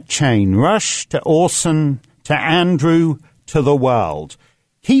forget that chain. Rush to Orson, to Andrew, to the world.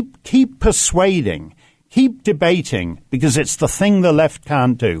 Keep persuading. Keep debating, because it's the thing the left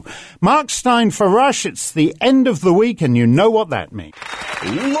can't do. Mark Steyn for Rush. It's the end of the week, and you know what that means.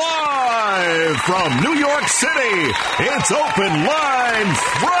 Live from New York City, it's Open Line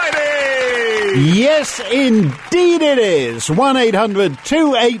Friday! Yes, indeed it is.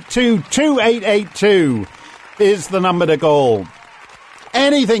 1-800-282-2882 is the number to call.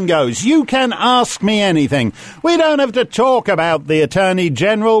 Anything goes. You can ask me anything. We don't have to talk about the Attorney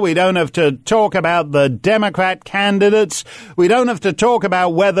General. We don't have to talk about the Democrat candidates. We don't have to talk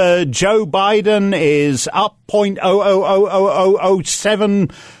about whether Joe Biden is up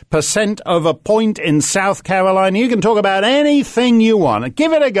 0.00007% of a point in South Carolina. You can talk about anything you want.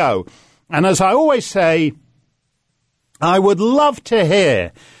 Give it a go. And as I always say, I would love to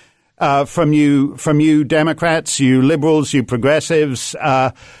hear from you Democrats, you liberals, you progressives,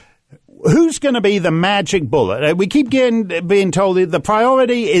 who's going to be the magic bullet? We keep being told the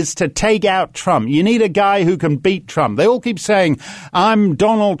priority is to take out Trump. You need a guy who can beat Trump. They all keep saying, I'm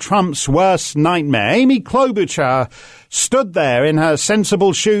Donald Trump's worst nightmare. Amy Klobuchar stood there in her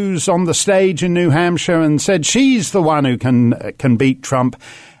sensible shoes on the stage in New Hampshire and said she's the one who can beat Trump.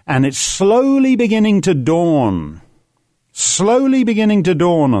 And it's slowly beginning to dawn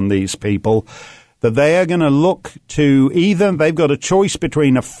on these people that they are going to look to either they've got a choice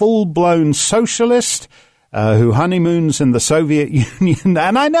between a full-blown socialist who honeymoons in the Soviet Union.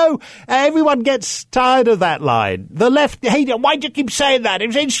 And I know everyone gets tired of that line. The left hate it. Why do you keep saying that?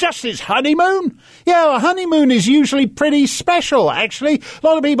 It's just his honeymoon. Yeah, a honeymoon is usually pretty special, actually. A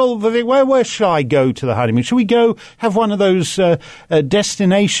lot of people think, well, where shall I go to the honeymoon? Should we go have one of those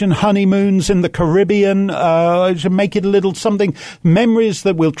destination honeymoons in the Caribbean to make it a little something, memories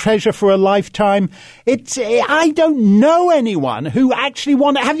that we'll treasure for a lifetime? I don't know anyone who actually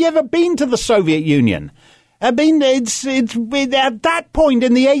have you ever been to the Soviet Union? I mean, it's at that point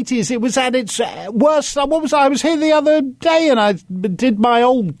in the 80s, it was at its worst. I was here the other day and I did my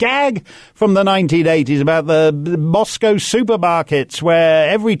old gag from the 1980s about the Moscow supermarkets where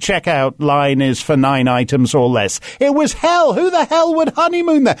every checkout line is for 9 items or less. It was hell. Who the hell would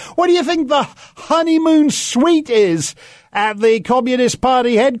honeymoon there? What do you think the honeymoon suite is at the Communist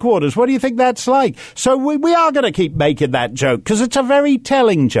Party headquarters? What do you think that's like? So we are going to keep making that joke because it's a very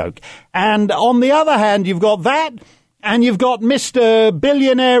telling joke. And on the other hand, you've got that and you've got Mr.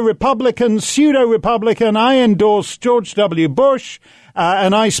 Billionaire Republican, pseudo-Republican. I endorse George W. Bush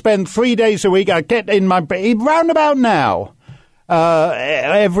and I spend 3 days a week. I get in my roundabout now.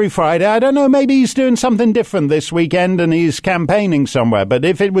 Every Friday. I don't know, maybe he's doing something different this weekend and he's campaigning somewhere. But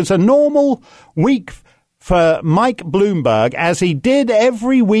if it was a normal week for Mike Bloomberg, as he did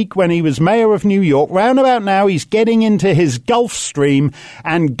every week when he was mayor of New York, roundabout now he's getting into his Gulf Stream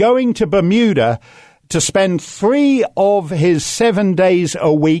and going to Bermuda to spend 3 of his 7 days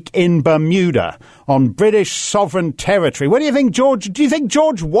a week in Bermuda on British sovereign territory. What do you think, George? Do you think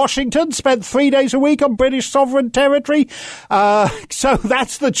George Washington spent 3 days a week on British sovereign territory? So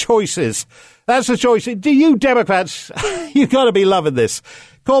that's the choices. That's the choice. Do you Democrats, you've got to be loving this.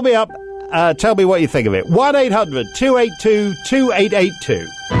 Call me up. Tell me what you think of it. 1-800-282-2882.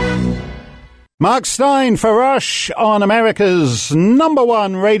 Mark Steyn for Rush on America's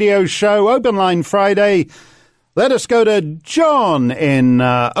 #1 radio show, Open Line Friday. Let us go to John in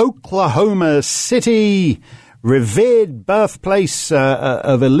Oklahoma City, revered birthplace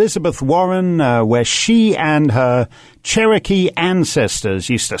of Elizabeth Warren, where she and her Cherokee ancestors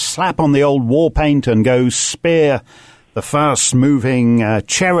used to slap on the old war paint and go spear the fast-moving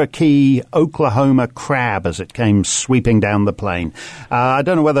Cherokee, Oklahoma crab as it came sweeping down the plain. I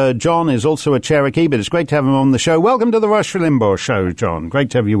don't know whether John is also a Cherokee, but it's great to have him on the show. Welcome to the Rush Limbaugh Show, John. Great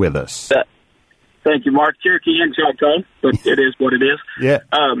to have you with us. Thank you, Mark. Cherokee and Choctaw, but it is what it is. Yeah.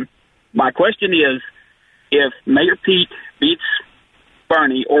 My question is, if Mayor Pete beats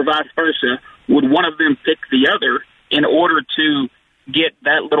Bernie or vice versa, would one of them pick the other in order to get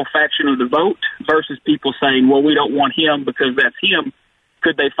that little faction of the vote versus people saying, well, we don't want him because that's him?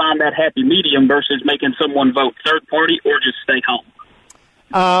 Could they find that happy medium versus making someone vote third party or just stay home?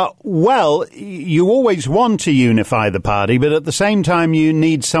 Well, you always want to unify the party, but at the same time, you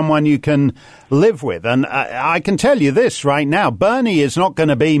need someone you can live with. And I can tell you this right now, Bernie is not going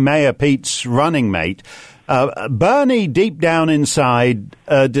to be Mayor Pete's running mate. Bernie, deep down inside,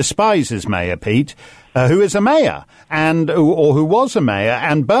 despises Mayor Pete, who is a mayor, or who was a mayor.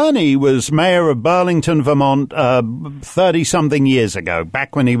 And Bernie was mayor of Burlington, Vermont, 30-something years ago,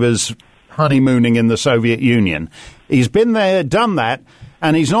 back when he was honeymooning in the Soviet Union. He's been there, done that.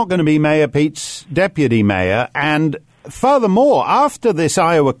 And he's not going to be Mayor Pete's deputy mayor. And furthermore, after this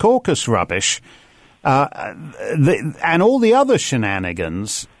Iowa caucus rubbish and all the other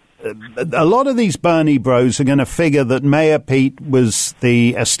shenanigans, a lot of these Bernie bros are going to figure that Mayor Pete was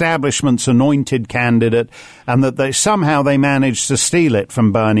the establishment's anointed candidate and that they managed to steal it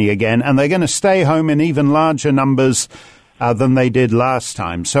from Bernie again. And they're going to stay home in even larger numbers than they did last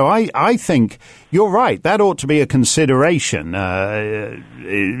time. So I think you're right. That ought to be a consideration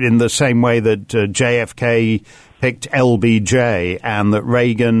in the same way that JFK picked LBJ and that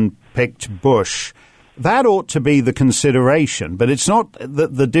Reagan picked Bush. That ought to be the consideration. But it's not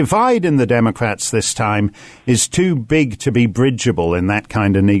the divide in the Democrats this time is too big to be bridgeable in that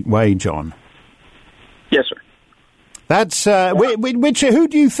kind of neat way, John. Yes, sir. That's who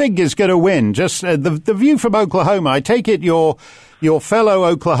do you think is going to win? Just the view from Oklahoma. I take it your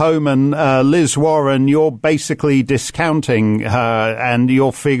fellow Oklahoman Liz Warren. You're basically discounting her, and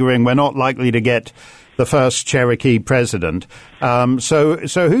you're figuring we're not likely to get the first Cherokee president. So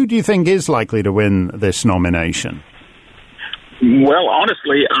who do you think is likely to win this nomination? Well,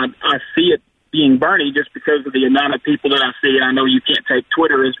 honestly, I see it being Bernie just because of the amount of people that I see. And I know you can't take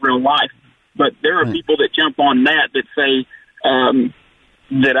Twitter as real life. But there are people that jump on that say,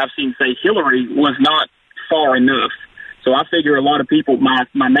 that I've seen say Hillary was not far enough. So I figure a lot of people,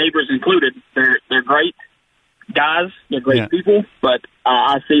 my neighbors included, they're great guys, they're great people, but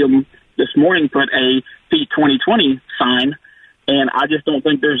I see them this morning put a Pete 2020 sign, and I just don't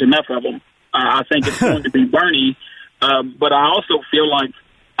think there's enough of them. I think it's going to be Bernie, but I also feel like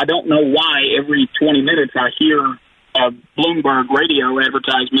I don't know why every 20 minutes I hear a Bloomberg radio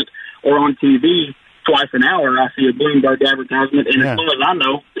advertisement or on TV twice an hour, I see a Bloomberg advertisement, and as far as I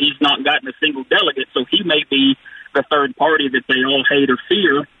know, he's not gotten a single delegate, so he may be the third party that they all hate or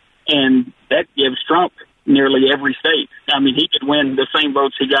fear, and that gives Trump nearly every state. I mean, he could win the same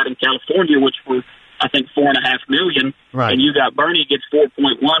votes he got in California, which were, I think, 4.5 million, and you got Bernie gets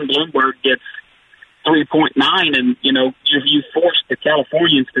 4.1, Bloomberg gets 3.9, and, you forced the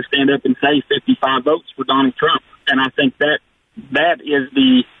Californians to stand up and say 55 votes for Donald Trump, and I think that is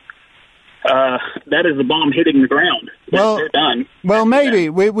the bomb hitting the ground. They're done. Well, maybe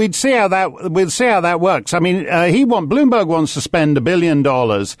we'd see how that works. I mean, Bloomberg wants to spend $1 billion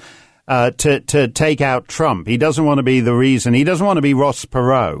to take out Trump. He doesn't want to be the reason. He doesn't want to be Ross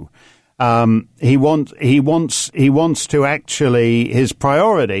Perot. He wants to actually. His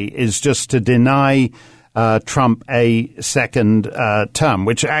priority is just to deny Trump a second term,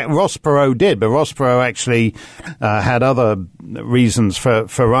 which Ross Perot did, but Ross Perot actually had other reasons for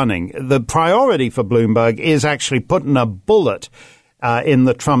running. The priority for Bloomberg is actually putting a bullet in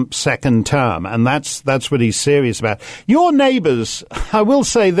the Trump second term, and that's what he's serious about. Your neighbors, I will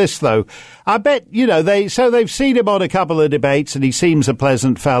say this though, I bet they've seen him on a couple of debates, and he seems a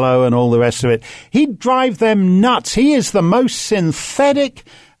pleasant fellow and all the rest of it. He'd drive them nuts. He is the most synthetic.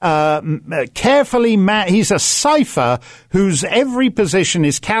 He's a cipher whose every position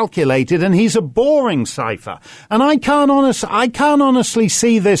is calculated, and he's a boring cipher. And I can't honestly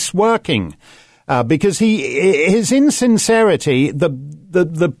see this working, because his insincerity,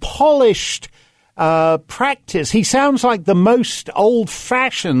 the polished, practice, he sounds like the most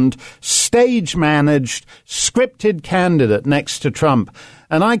old-fashioned, stage-managed, scripted candidate next to Trump.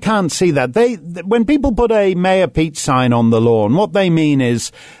 And I can't see that. When people put a Mayor Pete sign on the lawn, what they mean is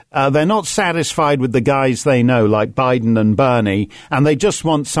they're not satisfied with the guys they know, like Biden and Bernie, and they just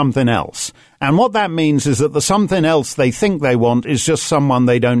want something else. And what that means is that the something else they think they want is just someone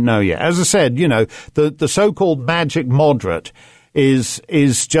they don't know yet. As I said, the so-called magic moderate is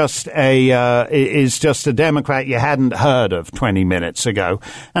just a Democrat you hadn't heard of 20 minutes ago.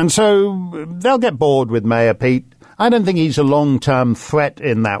 And so they'll get bored with Mayor Pete. I don't think he's a long-term threat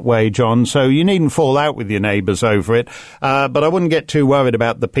in that way, John, so you needn't fall out with your neighbours over it. But I wouldn't get too worried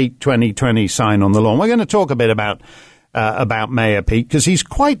about the Pete 2020 sign on the lawn. We're going to talk a bit about Mayor Pete, because he's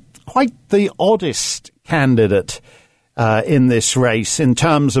quite the oddest candidate in this race in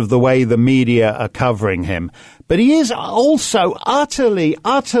terms of the way the media are covering him. But he is also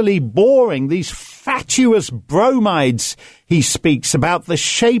utterly boring. These fatuous bromides he speaks about the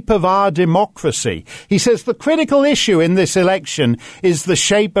shape of our democracy. He says the critical issue in this election is the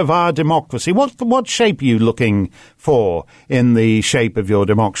shape of our democracy. What shape are you looking for in the shape of your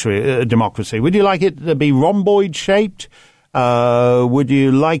democracy? Would you like it to be rhomboid shaped? Would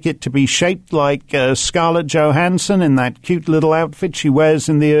you like it to be shaped like Scarlett Johansson in that cute little outfit she wears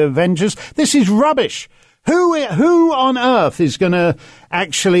in the Avengers? This is rubbish. Who on earth is going to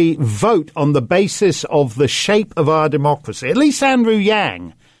actually vote on the basis of the shape of our democracy? At least Andrew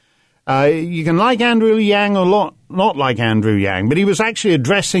Yang. You can like Andrew Yang or not like Andrew Yang, but he was actually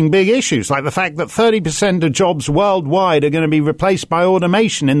addressing big issues, like the fact that 30% of jobs worldwide are going to be replaced by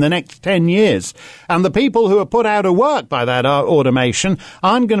automation in the next 10 years. And the people who are put out of work by that automation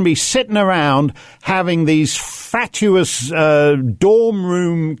aren't going to be sitting around having these fatuous dorm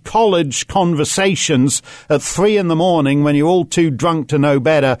room college conversations at 3 a.m. when you're all too drunk to know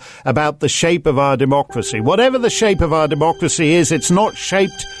better about the shape of our democracy. Whatever the shape of our democracy is, it's not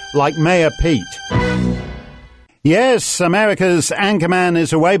shaped like Mayor Pete. Yes, America's anchorman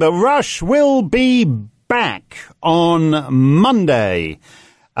is away, but Rush will be back on Monday.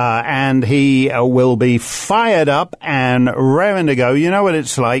 And he will be fired up and raring to go. You know what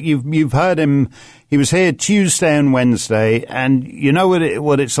it's like. You've heard him. He was here Tuesday and Wednesday, and you know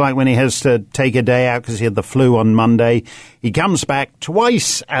what it's like when he has to take a day out because he had the flu on Monday. He comes back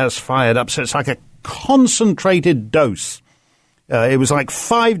twice as fired up, so it's like a concentrated dose. It was like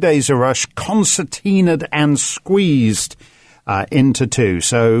 5 days of Rush, concertinaed and squeezed into 2.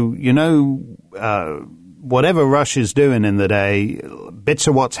 So, you know, whatever Rush is doing in the day, bits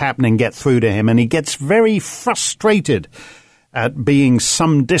of what's happening get through to him, and he gets very frustrated at being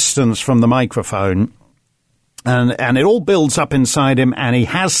some distance from the microphone, and it all builds up inside him, and he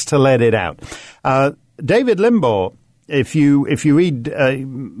has to let it out. David Limbaugh, if you read,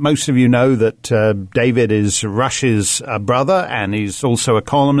 most of you know that David is Rush's brother, and he's also a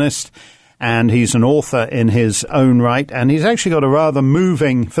columnist, and he's an author in his own right, and he's actually got a rather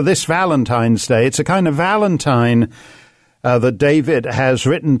moving, for this Valentine's Day, it's a kind of Valentine that David has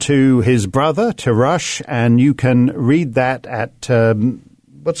written to his brother, to Rush, and you can read that at,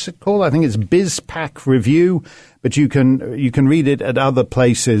 what's it called? I think it's BizPac Review, but you can read it at other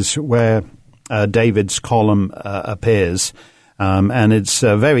places where David's column appears. And it's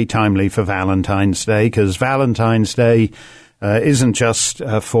very timely for Valentine's Day, because Valentine's Day isn't just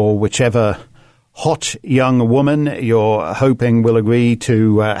for whichever hot young woman you're hoping will agree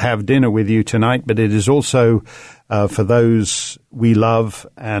to have dinner with you tonight, but it is also for those we love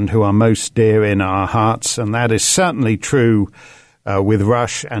and who are most dear in our hearts. And that is certainly true with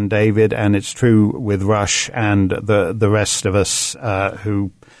Rush and David, and it's true with Rush and the rest of us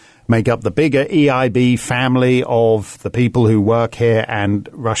who make up the bigger EIB family of the people who work here and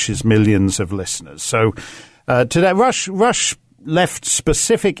Rush's millions of listeners. So today, Rush left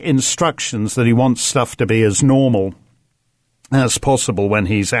specific instructions that he wants stuff to be as normal as possible when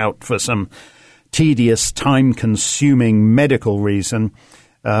he's out for some tedious, time-consuming medical reason.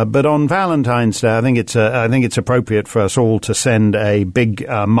 But on Valentine's Day, I think it's appropriate for us all to send a big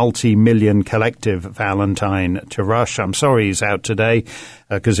multi-million collective Valentine to Rush. I'm sorry he's out today,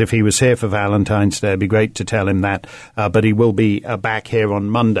 because if he was here for Valentine's Day, it'd be great to tell him that. But he will be back here on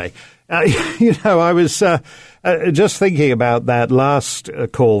Monday. You know, I was just thinking about that last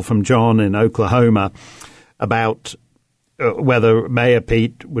call from John in Oklahoma about whether Mayor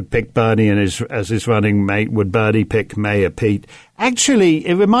Pete would pick Bernie as his running mate. Would Bernie pick Mayor Pete? Actually,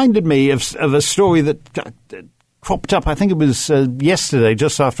 it reminded me of a story that cropped up, I think it was yesterday,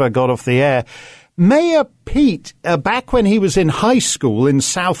 just after I got off the air. Mayor Pete, back when he was in high school, in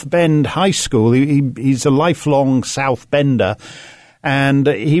South Bend High School, he's a lifelong South Bender, and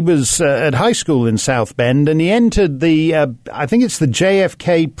he was at high school in South Bend, and he entered the, I think it's the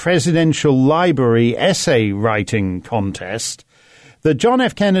JFK Presidential Library essay writing contest. The John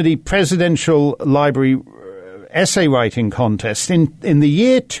F. Kennedy Presidential Library essay writing contest in the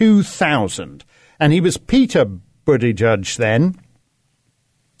year 2000. And he was Peter Buttigieg then,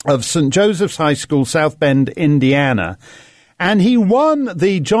 of St. Joseph's High School, South Bend, Indiana. And he won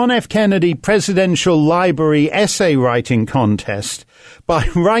the John F. Kennedy Presidential Library essay writing contest by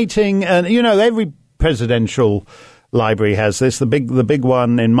writing, every presidential library has this. The big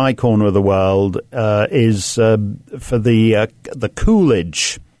one in my corner of the world is for the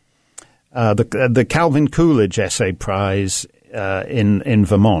Coolidge, the Calvin Coolidge Essay Prize in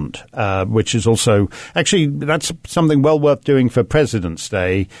Vermont, which is also actually that's something well worth doing for President's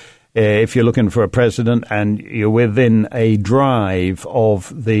Day. If you're looking for a president and you're within a drive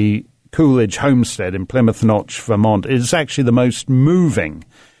of the Coolidge homestead in Plymouth Notch, Vermont, it's actually the most moving,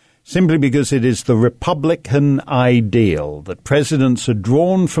 simply because it is the Republican ideal that presidents are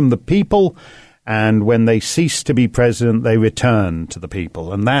drawn from the people, and when they cease to be president, they return to the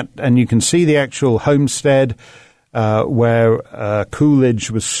people. And you can see the actual homestead where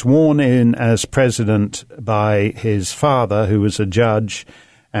Coolidge was sworn in as president by his father, who was a judge.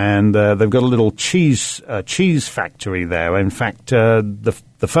 And they've got a little cheese factory there. In fact, the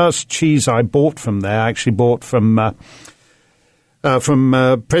first cheese I bought from there, I actually bought from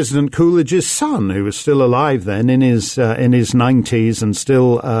President Coolidge's son, who was still alive then in his 90s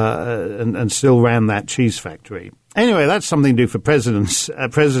and still ran that cheese factory. Anyway, that's something to do for presidents.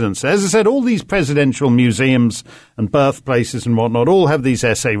 As I said, all these presidential museums and birthplaces and whatnot all have these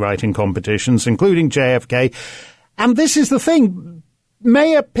essay writing competitions, including JFK. And this is the thing.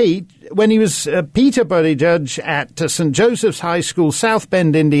 Mayor Pete, when he was Peter Buttigieg at St. Joseph's High School, South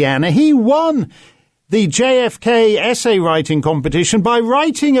Bend, Indiana, he won the JFK essay writing competition by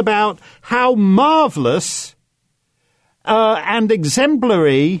writing about how marvelous and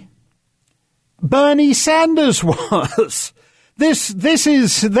exemplary Bernie Sanders was.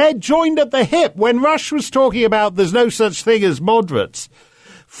 They're joined at the hip. When Rush was talking about there's no such thing as moderates,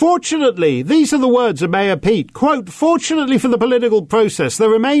 fortunately, these are the words of Mayor Pete, quote, "Fortunately for the political process, there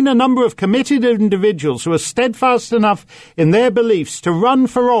remain a number of committed individuals who are steadfast enough in their beliefs to run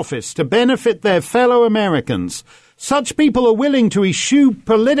for office to benefit their fellow Americans. Such people are willing to eschew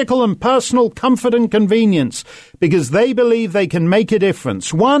political and personal comfort and convenience because they believe they can make a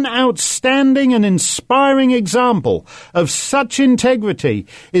difference. One outstanding and inspiring example of such integrity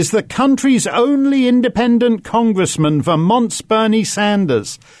is the country's only independent congressman, Vermont's Bernie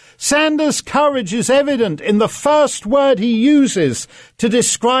Sanders. Sanders' courage is evident in the first word he uses to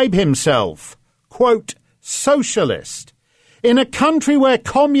describe himself, quote, socialist. In a country where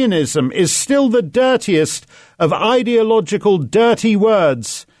communism is still the dirtiest of ideological dirty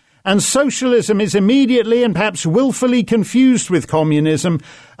words, and socialism is immediately and perhaps willfully confused with communism,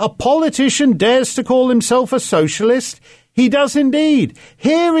 a politician dares to call himself a socialist? He does indeed.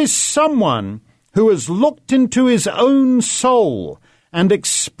 Here is someone who has looked into his own soul and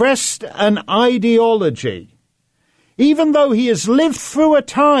expressed an ideology. Even though he has lived through a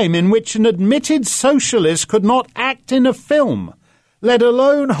time in which an admitted socialist could not act in a film, let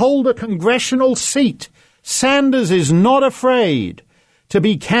alone hold a congressional seat, Sanders is not afraid to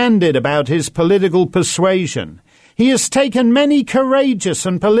be candid about his political persuasion. He has taken many courageous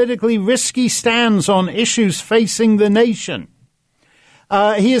and politically risky stands on issues facing the nation.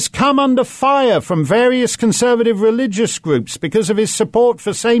 He has come under fire from various conservative religious groups because of his support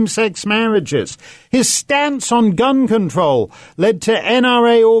for same-sex marriages. His stance on gun control led to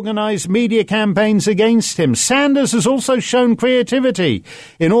NRA-organized media campaigns against him. Sanders has also shown creativity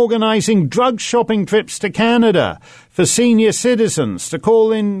in organizing drug shopping trips to Canada for senior citizens to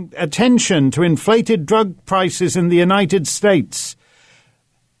call in attention to inflated drug prices in the United States.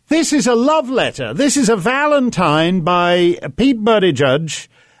 This is a love letter. This is a Valentine by Pete Buttigieg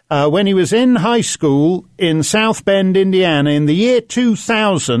when he was in high school in South Bend, Indiana. In the year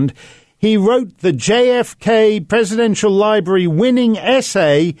 2000, he wrote the JFK Presidential Library winning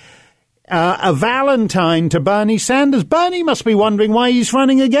essay, A Valentine to Bernie Sanders. Bernie must be wondering why he's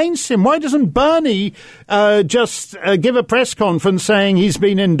running against him. Why doesn't Bernie just give a press conference saying he's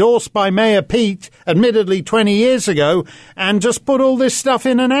been endorsed by Mayor Pete, admittedly 20 years ago, and just put all this stuff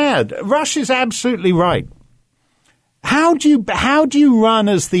in an ad? Rush is absolutely right. How do you run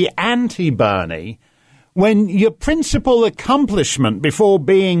as the anti-Bernie when your principal accomplishment before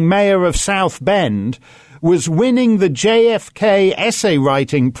being mayor of South Bend was winning the JFK essay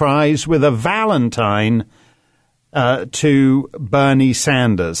writing prize with a Valentine to Bernie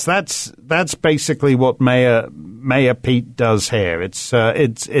Sanders? That's basically what Mayor Pete does here. It's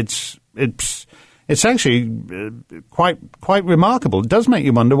actually quite remarkable. It does make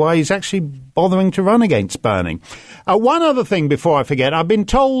you wonder why he's actually bothering to run against Bernie. One other thing before I forget, I've been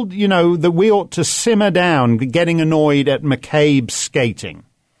told, that we ought to simmer down getting annoyed at McCabe's skating.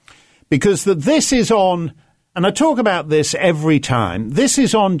 Because this is and I talk about this every time, this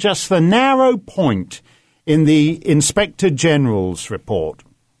is on just the narrow point in the Inspector General's report.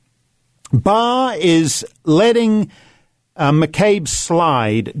 Barr is letting McCabe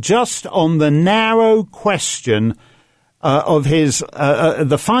slide just on the narrow question of his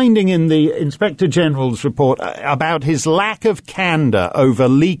the finding in the Inspector General's report about his lack of candor over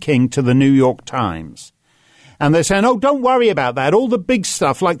leaking to the New York Times. And they're saying, oh, don't worry about that. All the big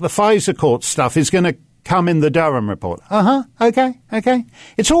stuff, like the FISA court stuff, is going to come in the Durham report. Okay.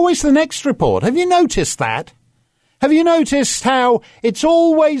 It's always the next report. Have you noticed that? Have you noticed how it's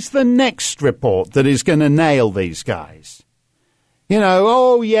always the next report that is going to nail these guys? You know,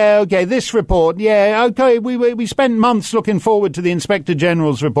 oh, yeah, okay, this report, yeah, okay, we spent months looking forward to the Inspector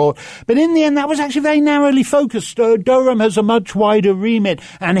General's report, but in the end, that was actually very narrowly focused. Durham has a much wider remit,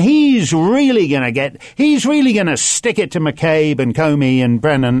 and he's really going to stick it to McCabe and Comey and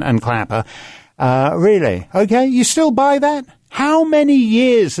Brennan and Clapper. Really? Okay, you still buy that? How many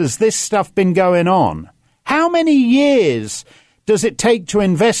years has this stuff been going on? How many years does it take to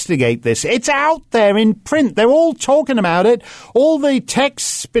investigate this? It's out there in print. They're all talking about it. All the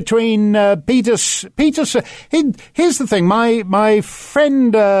texts between Here's the thing. My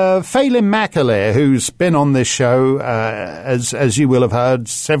friend Phelim McAleer, who's been on this show, as you will have heard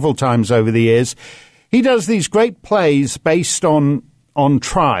several times over the years, he does these great plays based on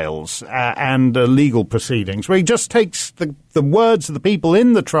trials and legal proceedings, where he just takes the words of the people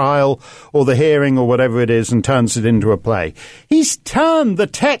in the trial or the hearing or whatever it is and turns it into a play. He's turned the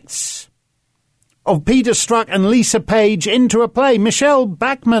texts of Peter Strzok and Lisa Page into a play. Michelle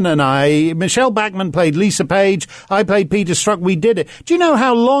Bachmann played Lisa Page. I played Peter Strzok. We did it. Do you know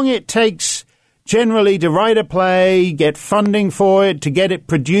how long it takes generally to write a play, get funding for it, to get it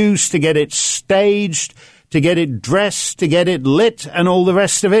produced, to get it staged, to get it dressed, to get it lit, and all the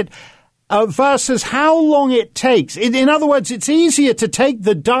rest of it, versus how long it takes. In other words, it's easier to take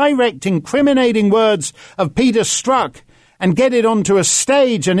the direct incriminating words of Peter Strzok and get it onto a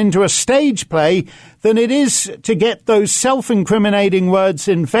stage and into a stage play than it is to get those self-incriminating words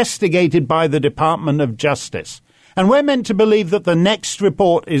investigated by the Department of Justice. And we're meant to believe that the next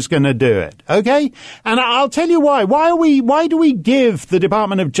report is going to do it, okay? And I'll tell you why. Why do we give the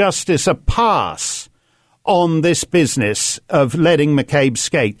Department of Justice a pass on this business of letting McCabe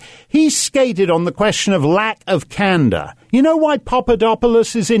skate? He skated on the question of lack of candor. You know why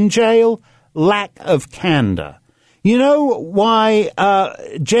Papadopoulos is in jail? Lack of candor. You know why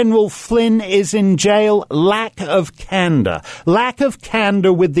General Flynn is in jail? Lack of candor. Lack of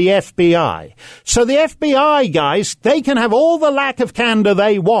candor with the FBI. So the FBI guys, they can have all the lack of candor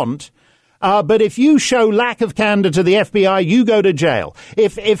they want, but if you show lack of candor to the FBI, you go to jail.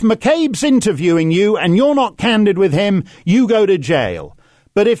 If McCabe's interviewing you and you're not candid with him, you go to jail.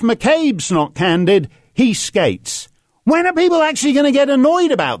 But if McCabe's not candid, he skates. When are people actually going to get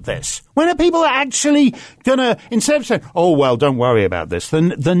annoyed about this? When are people actually going to, instead of saying, oh, well, don't worry about this,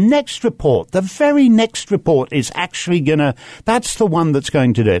 the next report, the very next report is actually going to, that's the one that's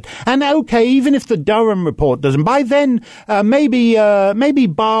going to do it. And okay, even if the Durham report doesn't, by then, maybe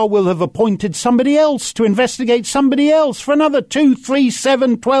Barr will have appointed somebody else to investigate somebody else for another 2, 3,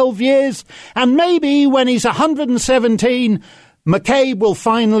 7, 12 years. And maybe when he's 117, McCabe will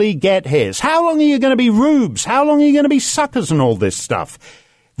finally get his. How long are you going to be rubes? How long are you going to be suckers and all this stuff?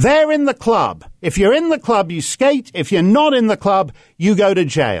 They're in the club. If you're in the club, you skate. If you're not in the club, you go to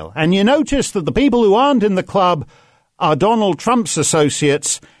jail. And you notice that the people who aren't in the club are Donald Trump's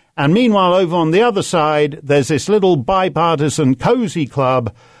associates. And meanwhile, over on the other side, there's this little bipartisan cozy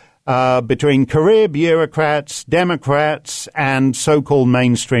club between career bureaucrats, Democrats, and so-called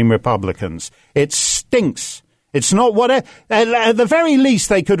mainstream Republicans. It stinks. It's not what, at the very least,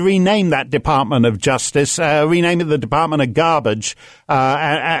 they could rename that Department of Justice, rename it the Department of Garbage,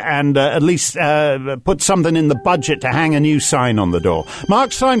 and at least put something in the budget to hang a new sign on the door.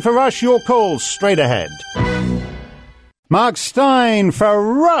 Mark Steyn for Rush, your calls straight ahead. Mark Steyn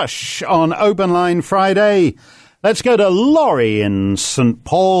for Rush on Open Line Friday. Let's go to Laurie in St.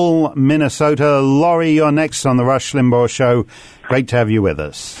 Paul, Minnesota. Laurie, you're next on the Rush Limbaugh Show. Great to have you with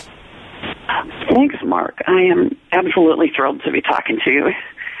us. Thanks, Mark. I am absolutely thrilled to be talking to you.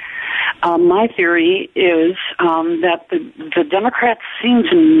 My theory is that the Democrats seem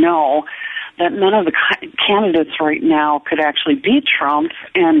to know that none of the candidates right now could actually beat Trump,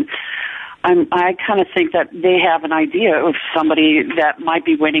 and I kind of think that they have an idea of somebody that might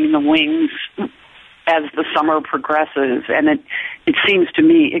be waiting in the wings as the summer progresses, and it seems to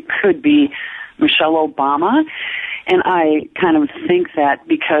me it could be Michelle Obama. And I kind of think that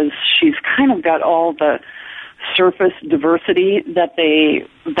because she's kind of got all the surface diversity that they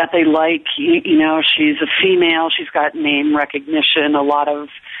like, you know, she's a female, she's got name recognition, a lot of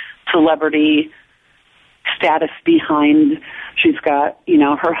celebrity status behind. She's got,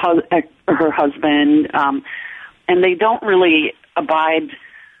 her husband, and they don't really abide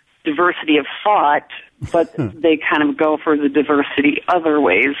diversity of thought, but they kind of go for the diversity other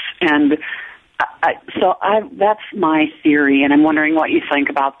ways. And that's my theory, and I'm wondering what you think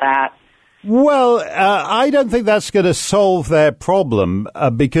about that. Well, I don't think that's going to solve their problem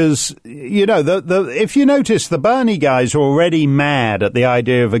because, if you notice, the Bernie guys are already mad at the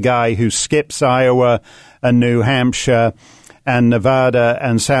idea of a guy who skips Iowa and New Hampshire and Nevada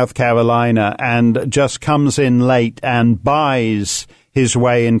and South Carolina and just comes in late and buys his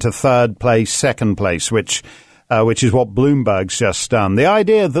way into third place, second place, which is what Bloomberg's just done. The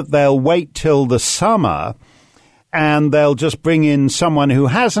idea that they'll wait till the summer and they'll just bring in someone who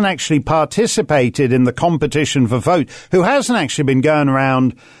hasn't actually participated in the competition for vote, who hasn't actually been going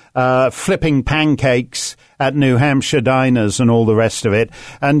around flipping pancakes at New Hampshire diners and all the rest of it,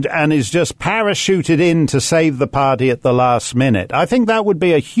 and is just parachuted in to save the party at the last minute. I think that would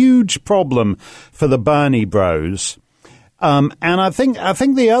be a huge problem for the Bernie bros. And I think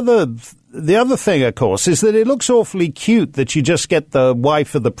the other thing, of course, is that it looks awfully cute that you just get the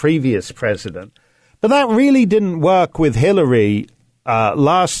wife of the previous president. But that really didn't work with Hillary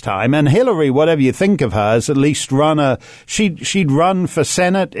last time. And Hillary, whatever you think of her, has at least she'd run for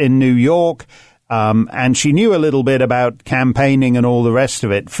Senate in New York, and she knew a little bit about campaigning and all the rest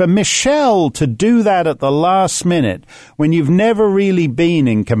of it. For Michelle to do that at the last minute, when you've never really been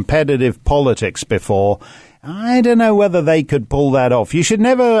in competitive politics before, I don't know whether they could pull that off. You should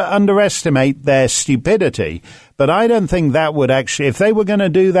never underestimate their stupidity, but I don't think that would actually, if they were going to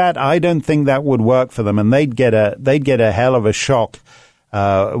do that, I don't think that would work for them, and they'd get a hell of a shock,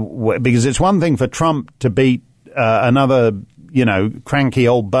 because it's one thing for Trump to beat another, cranky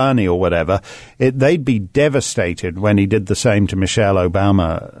old Bernie or whatever. They'd be devastated when he did the same to Michelle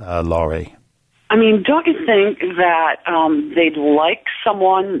Obama, Laurie. I mean, don't you think that they'd like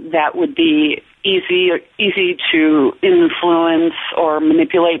someone that would be easy to influence or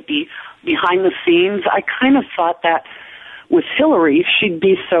manipulate behind the scenes? I kind of thought that with Hillary, she'd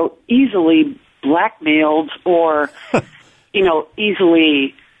be so easily blackmailed or,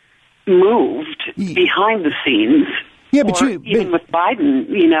 easily moved behind the scenes. Yeah, but even with Biden,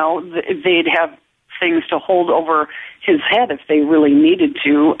 they'd have things to hold over his head if they really needed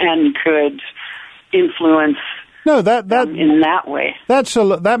to and could influence. No, that in that way.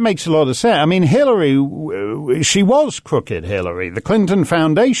 That makes a lot of sense. I mean, Hillary, she was crooked. Hillary, the Clinton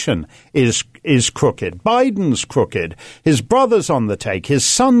Foundation is crooked. Biden's crooked. His brother's on the take. His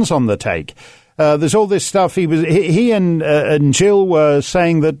son's on the take. There's all this stuff. He and Jill were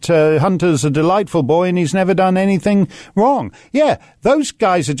saying that Hunter's a delightful boy and he's never done anything wrong. Yeah, those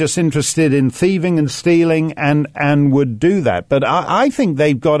guys are just interested in thieving and stealing and would do that. But I think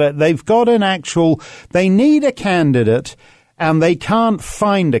they need a candidate. And they can't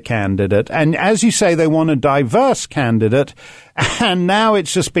find a candidate. And as you say, they want a diverse candidate. And now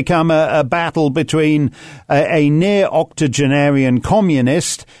it's just become a battle between a near octogenarian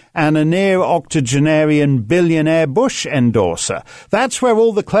communist and a near octogenarian billionaire Bush endorser. That's where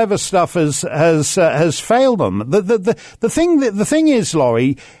all the clever stuff has failed them. The thing is,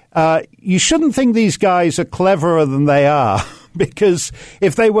 Laurie, you shouldn't think these guys are cleverer than they are, because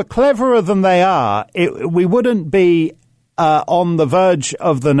if they were cleverer than they are, we wouldn't be on the verge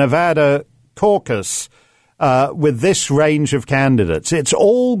of the Nevada caucus with this range of candidates. It's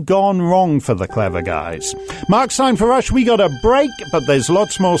all gone wrong for the clever guys. Mark Steyn for Rush. We got a break, but there's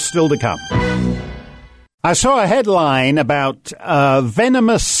lots more still to come. I saw a headline about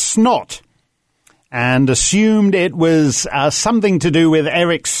venomous snot and assumed it was something to do with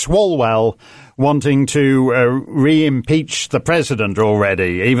Eric Swalwell wanting to re-impeach the president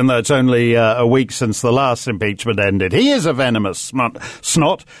already, even though it's only a week since the last impeachment ended. He is a venomous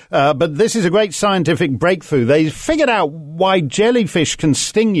snot, but this is a great scientific breakthrough. They figured out why jellyfish can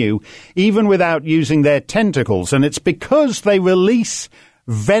sting you even without using their tentacles, and it's because they release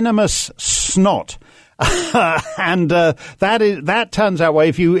venomous snot. And that turns out, well,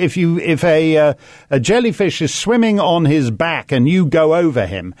 if a jellyfish is swimming on his back and you go over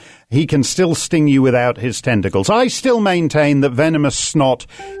him, he can still sting you without his tentacles. I still maintain that venomous snot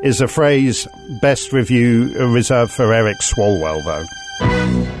is a phrase best reserved for Eric Swalwell,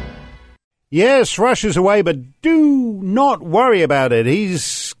 though. Yes, Rush is away, but do not worry about it.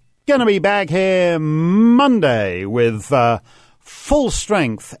 He's going to be back here Monday with full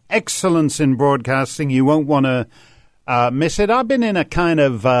strength, excellence in broadcasting. You won't want to miss it. I've been in a kind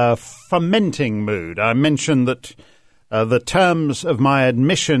of fermenting mood. I mentioned that the terms of my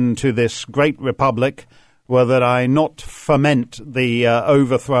admission to this great republic were that I not foment the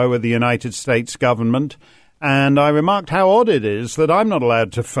overthrow of the United States government. And I remarked how odd it is that I'm not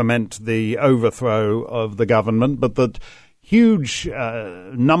allowed to foment the overthrow of the government, but that huge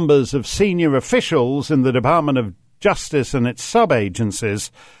numbers of senior officials in the Department of Justice and its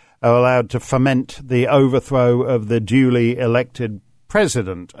sub-agencies are allowed to foment the overthrow of the duly elected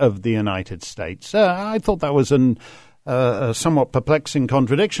President of the United States. I thought that was a somewhat perplexing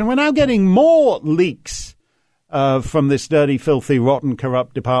contradiction. We're now getting more leaks from this dirty, filthy, rotten,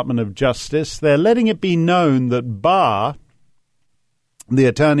 corrupt Department of Justice. They're letting it be known that Barr, the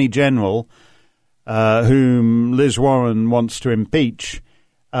Attorney General, whom Liz Warren wants to impeach,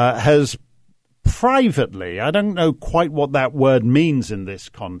 has privately, I don't know quite what that word means in this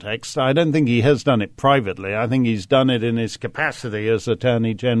context. I don't think he has done it privately. I think he's done it in his capacity as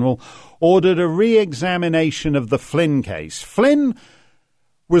Attorney General, ordered a re-examination of the Flynn case. Flynn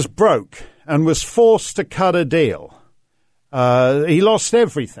was broke and was forced to cut a deal. He lost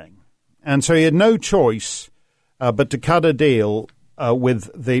everything. And so he had no choice but to cut a deal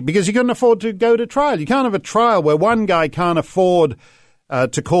because he couldn't afford to go to trial. You can't have a trial where one guy can't afford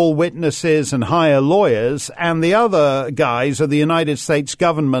to call witnesses and hire lawyers, and the other guys are the United States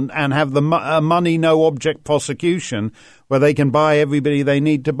government and have the money, no object prosecution where they can buy everybody they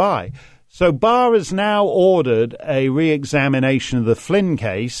need to buy. So Barr has now ordered a re-examination of the Flynn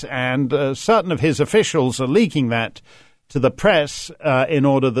case, and certain of his officials are leaking that to the press in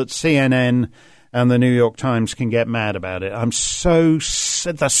order that CNN and the New York Times can get mad about it.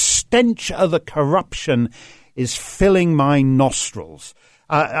 The stench of the corruption is filling my nostrils.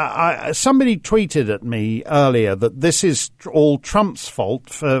 Somebody tweeted at me earlier that this is all Trump's fault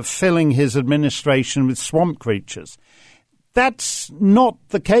for filling his administration with swamp creatures. That's not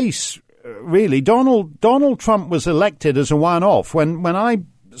the case, really. Donald Trump was elected as a one-off. When I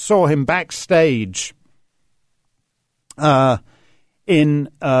saw him backstage in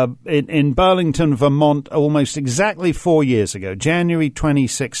Burlington, Vermont, almost exactly 4 years ago, January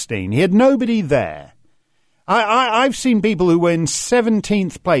 2016, he had nobody there. I've seen people who were in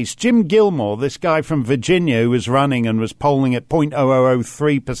 17th place. Jim Gilmore, this guy from Virginia who was running and was polling at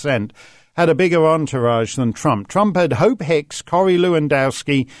 0.0003%, had a bigger entourage than Trump. Trump had Hope Hicks, Corey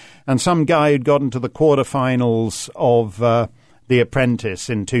Lewandowski, and some guy who'd gotten to the quarterfinals of The Apprentice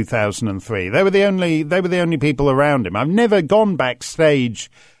in 2003. They were the only people around him. I've never gone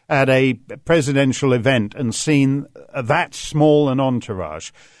backstage at a presidential event and seen that small an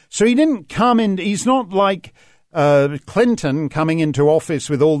entourage. So he didn't come in. He's not like Clinton coming into office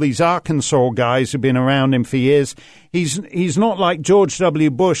with all these Arkansas guys who've been around him for years. He's not like George W.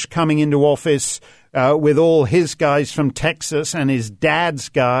 Bush coming into office with all his guys from Texas and his dad's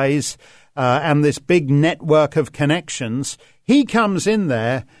guys and this big network of connections. He comes in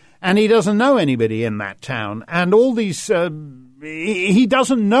there and he doesn't know anybody in that town. And all these he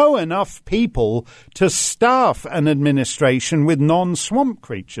doesn't know enough people to staff an administration with non-swamp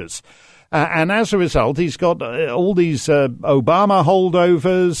creatures. And as a result, he's got all these Obama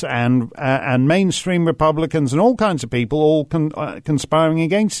holdovers and mainstream Republicans and all kinds of people all conspiring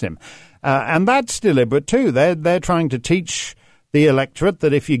against him. And that's deliberate, too. They're trying to teach the electorate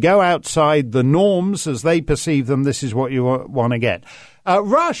that if you go outside the norms as they perceive them, this is what you want to get.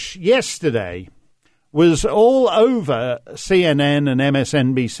 Rush yesterday was all over CNN and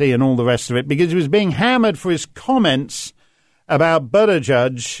MSNBC and all the rest of it because he was being hammered for his comments about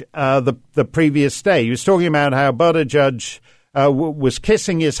Buttigieg the previous day. He was talking about how Buttigieg was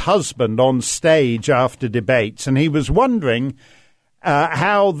kissing his husband on stage after debates, and he was wondering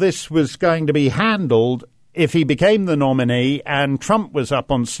how this was going to be handled if he became the nominee and Trump was up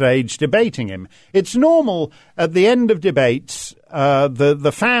on stage debating him. It's normal at the end of debates,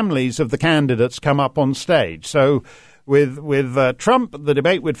 the families of the candidates come up on stage. So with Trump, the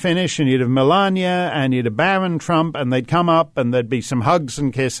debate would finish and you'd have Melania and you'd have Barron Trump, and they'd come up and there'd be some hugs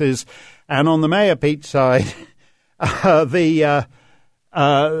and kisses. And on the Mayor Pete side,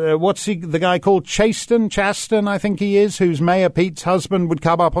 what's the guy called? Chaston, I think he is, who's Mayor Pete's husband, would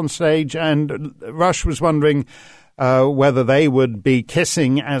come up on stage, and Rush was wondering whether they would be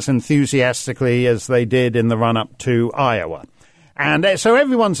kissing as enthusiastically as they did in the run-up to Iowa. And so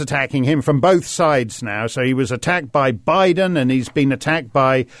everyone's attacking him from both sides now. So he was attacked by Biden, and he's been attacked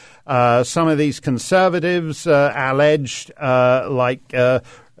by some of these conservatives, alleged, like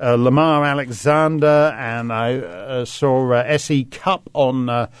Lamar Alexander, and I saw S.E. Cupp on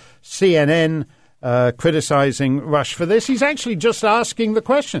CNN criticizing Rush for this. He's actually just asking the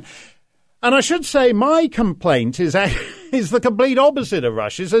question. And I should say my complaint is is the complete opposite of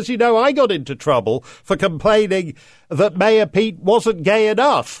Rush's. As you know, I got into trouble for complaining that Mayor Pete wasn't gay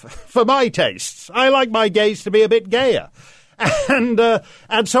enough for my tastes. I like my gays to be a bit gayer. And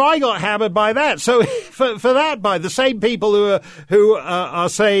so I got hammered by that. So for that, by the same people who are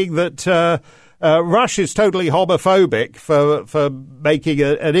saying that Rush is totally homophobic for making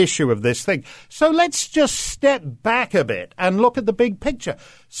an issue of this thing. So let's just step back a bit and look at the big picture.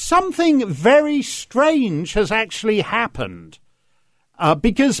 Something very strange has actually happened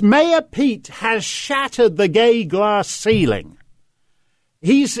because Mayor Pete has shattered the gay glass ceiling.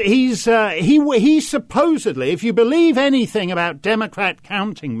 He supposedly, if you believe anything about Democrat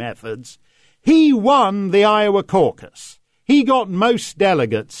counting methods, he won the Iowa caucus. He got most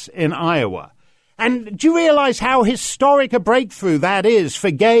delegates in Iowa. And do you realize how historic a breakthrough that is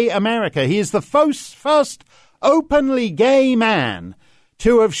for gay America? He is the first openly gay man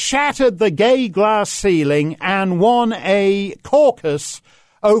to have shattered the gay glass ceiling and won a caucus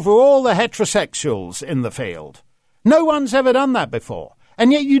over all the heterosexuals in the field. No one's ever done that before. And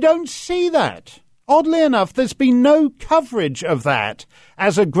yet you don't see that. Oddly enough, there's been no coverage of that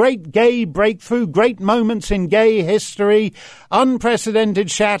as a great gay breakthrough, great moments in gay history, unprecedented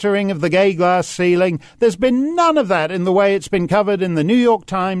shattering of the gay glass ceiling. There's been none of that in the way it's been covered in the New York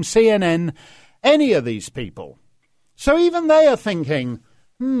Times, CNN, any of these people. So even they are thinking,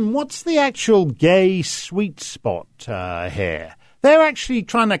 what's the actual gay sweet spot here? They're actually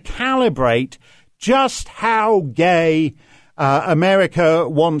trying to calibrate just how gay America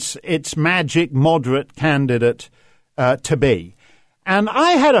wants its magic moderate candidate to be. And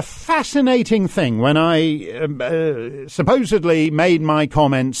I had a fascinating thing when I supposedly made my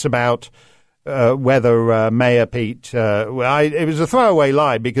comments about whether Mayor Pete, it was a throwaway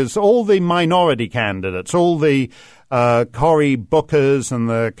lie because all the minority candidates, all the Cory Bookers and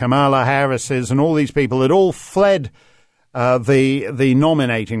the Kamala Harrises and all these people had all fled the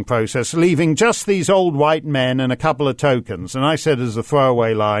nominating process, leaving just these old white men and a couple of tokens. And I said as a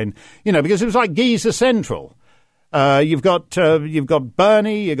throwaway line, because it was like Geezer Central. You've got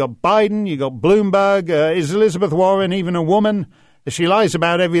Bernie, you've got Biden, you've got Bloomberg. Is Elizabeth Warren even a woman? She lies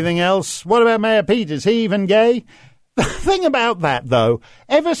about everything else. What about Mayor Pete? Is he even gay? The thing about that, though,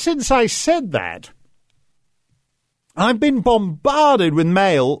 ever since I said that, I've been bombarded with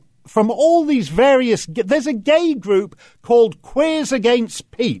mail from all these various... There's a gay group called Queers Against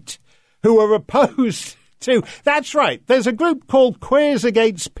Pete who are opposed to... That's right. There's a group called Queers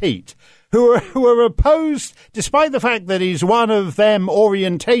Against Pete who are opposed, despite the fact that he's one of them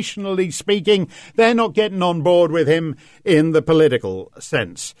orientationally speaking, they're not getting on board with him in the political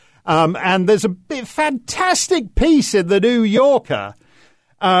sense. And there's a fantastic piece in the New Yorker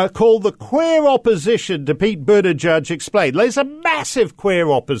called The Queer Opposition to Pete Buttigieg Explained. There's a massive queer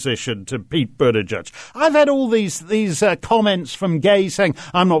opposition to Pete Buttigieg. I've had all these comments from gays saying,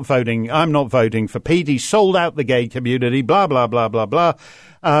 I'm not voting for Pete. He sold out the gay community, blah, blah, blah, blah, blah.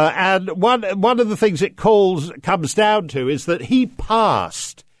 And one of the things it comes down to is that he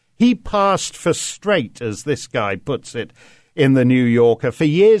passed for straight, as this guy puts it in the New Yorker, for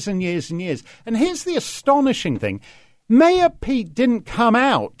years and years and years. And here's the astonishing thing. Mayor Pete didn't come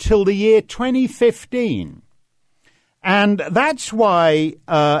out till the year 2015. And that's why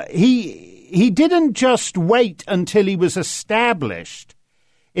he didn't just wait until he was established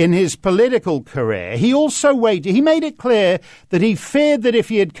in his political career. He also waited. He made it clear that he feared that if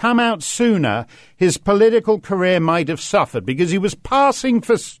he had come out sooner, his political career might have suffered because he was passing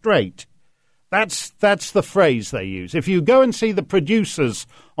for straight. That's the phrase they use. If you go and see The Producers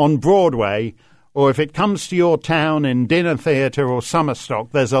on Broadway, or if it comes to your town in Dinner Theatre or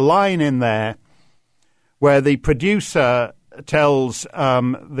Summerstock, there's a line in there where the producer tells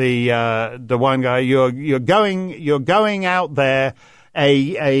the one guy, "You're going out there,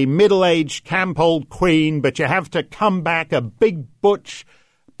 a middle-aged camp old queen, but you have to come back a big butch,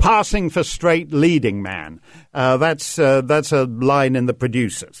 passing for straight leading man." That's a line in The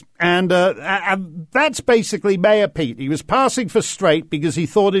Producers. And that's basically Mayor Pete. He was passing for straight because he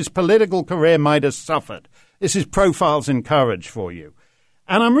thought his political career might have suffered. This is Profiles in Courage for you.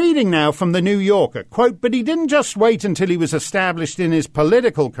 And I'm reading now from the New Yorker, quote, "But he didn't just wait until he was established in his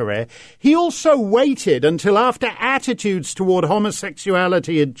political career. He also waited until after attitudes toward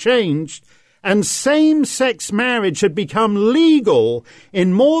homosexuality had changed and same-sex marriage had become legal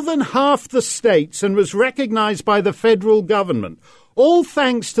in more than half the states and was recognized by the federal government, all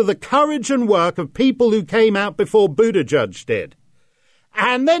thanks to the courage and work of people who came out before Buttigieg did."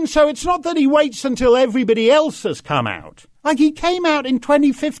 And then, so it's not that he waits until everybody else has come out. Like, he came out in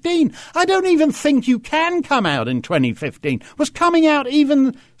 2015. I don't even think you can come out in 2015. Was coming out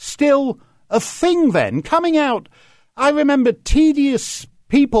even still a thing then? Coming out I remember tedious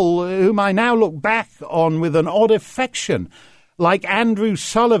people whom I now look back on with an odd affection, like Andrew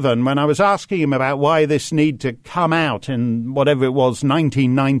Sullivan, when I was asking him about why this need to come out in whatever it was,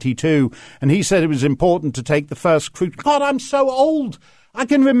 1992, and he said it was important to take the first crude. God, I'm so old. I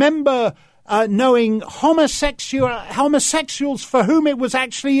can remember knowing homosexuals for whom it was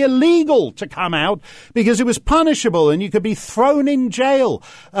actually illegal to come out because it was punishable and you could be thrown in jail.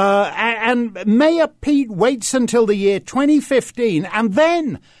 And Mayor Pete waits until the year 2015, and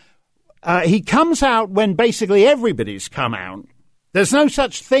then he comes out when basically everybody's come out. There's no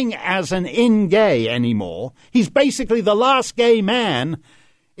such thing as an in-gay anymore. He's basically the last gay man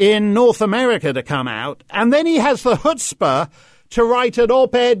in North America to come out, and then he has the chutzpah to write an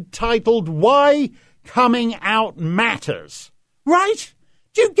op-ed titled Why Coming Out Matters. Right?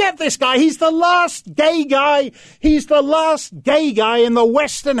 Do you get this guy? He's the last gay guy. He's the last gay guy in the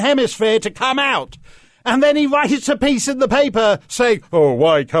Western Hemisphere to come out. And then he writes a piece in the paper saying, oh,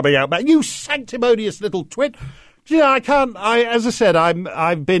 why coming out matters? You sanctimonious little twit. Yeah, as I said,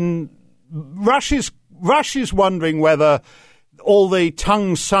 I've been, Rush is wondering whether all the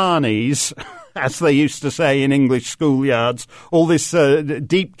tongue sarnies, as they used to say in English schoolyards, all this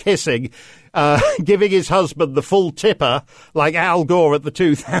deep kissing, giving his husband the full tipper, like Al Gore at the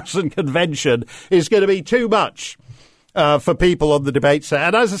 2000 convention, is going to be too much for people on the debate set.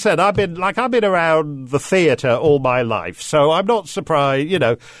 And as I said, I've been around the theatre all my life, so I'm not surprised.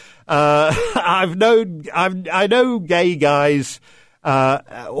 I know gay guys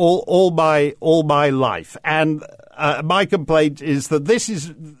all my life, and my complaint is that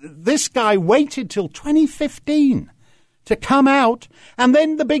this guy waited till 2015 to come out, and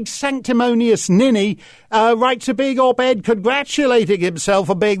then the big sanctimonious ninny writes a big op-ed congratulating himself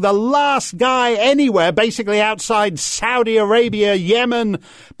on being the last guy anywhere, basically outside Saudi Arabia, Yemen,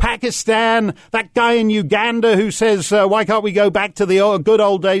 Pakistan, that guy in Uganda who says, why can't we go back to the good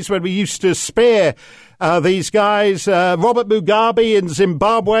old days when we used to spear these guys, Robert Mugabe in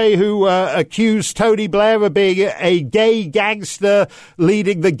Zimbabwe, who accused Tony Blair of being a gay gangster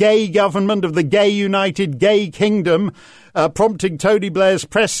leading the gay government of the gay United Gay Kingdom, prompting Tony Blair's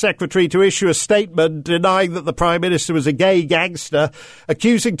press secretary to issue a statement denying that the Prime Minister was a gay gangster,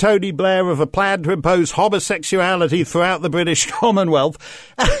 accusing Tony Blair of a plan to impose homosexuality throughout the British Commonwealth.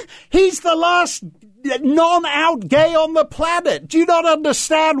 He's the last non-out gay on the planet. Do you not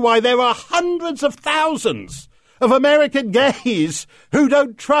understand why there are hundreds of thousands of American gays who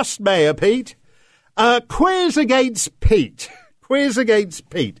don't trust Mayor Pete? Queers Against Pete. Queers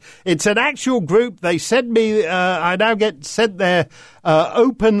Against Pete. It's an actual group. They send me, I now get sent their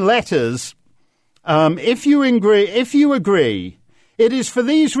open letters. If you agree, it is for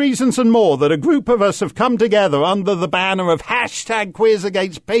these reasons and more that a group of us have come together under the banner of hashtag Queers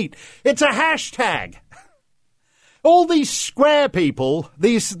Against Pete. It's a hashtag. All these square people,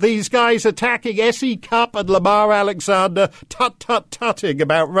 these guys attacking S.E. Cupp and Lamar Alexander, tutting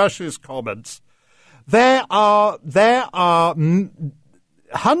about Rush's comments. There are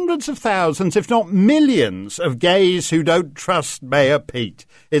hundreds of thousands, if not millions, of gays who don't trust Mayor Pete.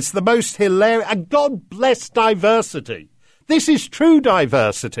 It's the most hilarious, and God bless diversity. This is true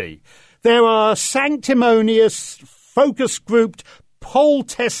diversity. There are sanctimonious, focus-grouped,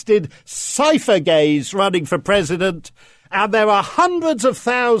 poll-tested cipher gays running for president, and there are hundreds of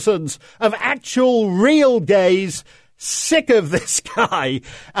thousands of actual real gays sick of this guy,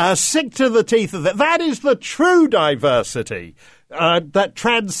 sick to the teeth of it. That is the true diversity that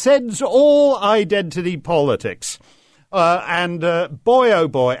transcends all identity politics. And boy, oh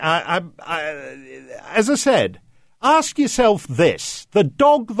boy, as I said, ask yourself this, the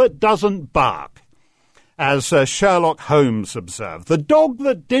dog that doesn't bark, as Sherlock Holmes observed. The dog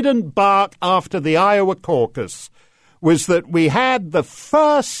that didn't bark after the Iowa caucus was that we had the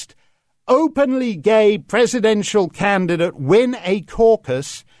first openly gay presidential candidate win a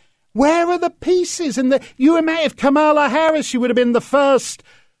caucus. Where are the pieces? You imagine if Kamala Harris, she would have been the first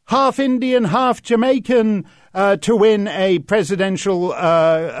half Indian, half Jamaican to win a presidential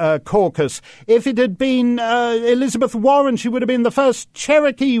caucus. If it had been Elizabeth Warren, she would have been the first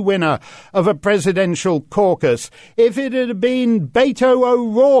Cherokee winner of a presidential caucus. If it had been Beto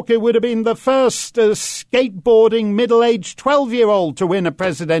O'Rourke, it would have been the first skateboarding middle-aged 12-year-old to win a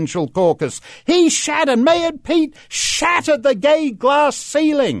presidential caucus. Mayor Pete shattered the gay glass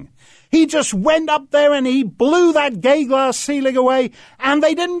ceiling. He just went up there and he blew that gay glass ceiling away, and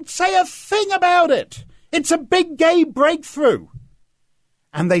they didn't say a thing about it. It's a big gay breakthrough.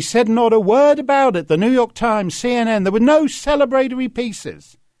 And they said not a word about it. The New York Times, CNN, there were no celebratory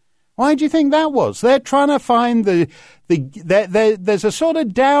pieces. Why do you think that was? They're trying to find there's a sort of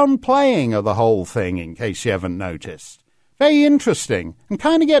downplaying of the whole thing, in case you haven't noticed. Very interesting, and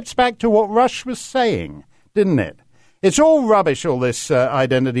kind of gets back to what Rush was saying, didn't it? It's all rubbish, all this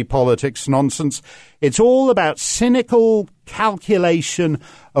identity politics nonsense. It's all about cynical calculation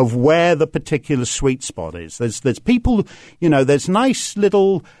of where the particular sweet spot is. There's people, there's nice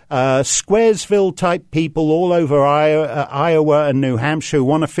little Squaresville-type people all over Iowa and New Hampshire who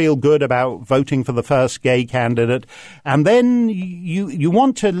want to feel good about voting for the first gay candidate. And then you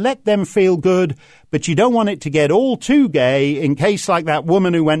want to let them feel good, but you don't want it to get all too gay in case, like that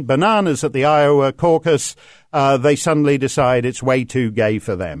woman who went bananas at the Iowa caucus, they suddenly decide it's way too gay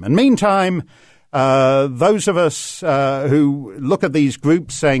for them. And meantime, those of us who look at these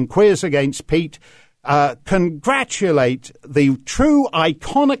groups saying queers against Pete congratulate the true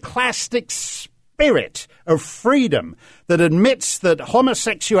iconoclastic spirit of freedom that admits that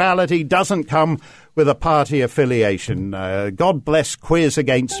homosexuality doesn't come with a party affiliation. God bless queers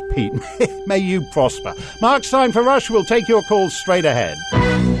against Pete. May you prosper. Mark Steyn for Rush will take your calls straight ahead.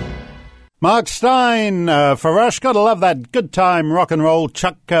 Mark Steyn for Rush. Gotta love that good time rock and roll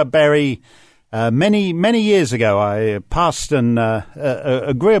Chuck Berry. Many years ago, I passed an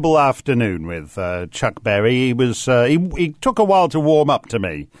agreeable afternoon with Chuck Berry. He took a while to warm up to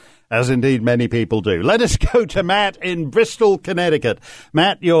me, as indeed many people do. Let us go to Matt in Bristol, Connecticut.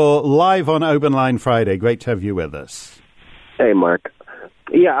 Matt, you're live on Open Line Friday. Great to have you with us. Hey, Mark.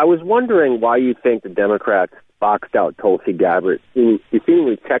 Yeah, I was wondering why you think the Democrats boxed out Tulsi Gabbard. He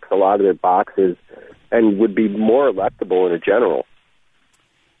seemingly checks a lot of their boxes and would be more electable in a general.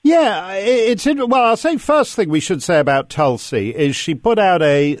 Yeah, well, I'll say first thing we should say about Tulsi is she put out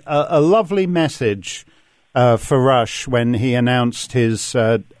a lovely message for Rush when he announced his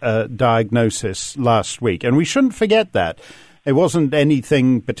diagnosis last week. And we shouldn't forget that. It wasn't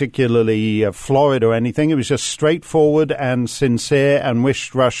anything particularly florid or anything. It was just straightforward and sincere and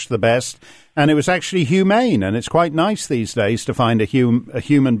wished Rush the best. And it was actually humane. And it's quite nice these days to find a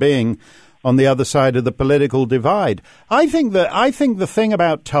human being on the other side of the political divide. I think the thing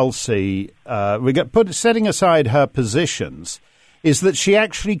about Tulsi, setting aside her positions, is that she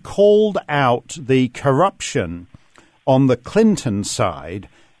actually called out the corruption on the Clinton side,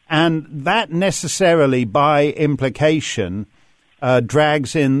 and that necessarily, by implication,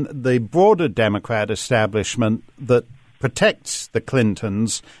 drags in the broader Democrat establishment that protects the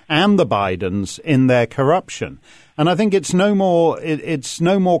Clintons and the Bidens in their corruption. And I think it's no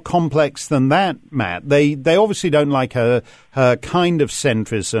more complex than that, Matt. They obviously don't like her kind of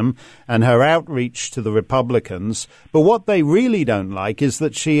centrism and her outreach to the Republicans. But what they really don't like is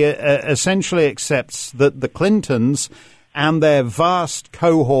that she essentially accepts that the Clintons and their vast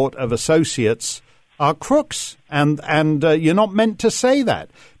cohort of associates are crooks. And you're not meant to say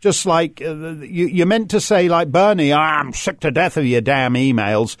that. Just like you're meant to say, like Bernie, I'm sick to death of your damn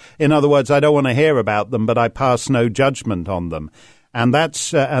emails. In other words, I don't want to hear about them, but I pass no judgment on them. And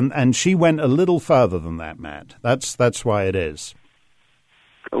that's and she went a little further than that, Matt. That's why it is.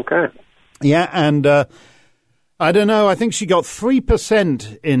 Okay. Yeah, and I don't know. I think she got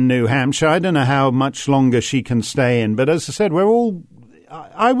 3% in New Hampshire. I don't know how much longer she can stay in. But as I said,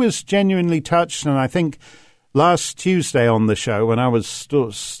 I was genuinely touched, and I think last Tuesday on the show, when I was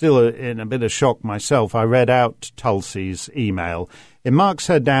still in a bit of shock myself, I read out Tulsi's email. It marks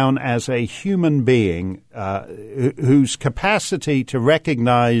her down as a human being whose capacity to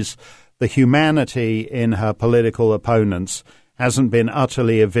recognize the humanity in her political opponents hasn't been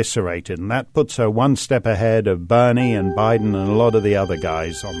utterly eviscerated. And that puts her one step ahead of Bernie and Biden and a lot of the other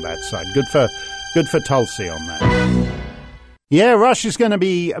guys on that side. Good for Tulsi on that. Yeah, Rush is going to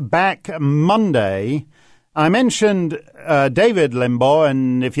be back Monday. I mentioned David Limbaugh,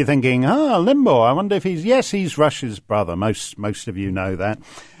 and if you're thinking, Limbaugh, I wonder if he's Rush's brother. Most of you know that.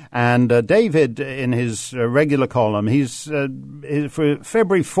 And David, in his regular column, for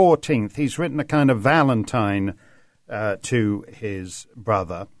February 14th, he's written a kind of Valentine to his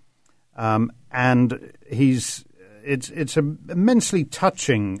brother. And it's an immensely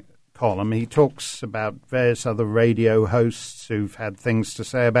touching column. He talks about various other radio hosts who've had things to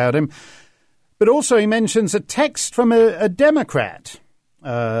say about him. But also he mentions a text from a Democrat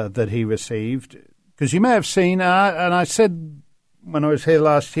that he received. Because you may have seen, and I said when I was here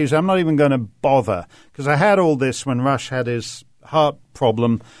last Tuesday, I'm not even going to bother. Because I had all this when Rush had his heart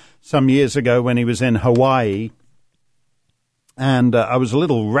problem some years ago when he was in Hawaii. And I was a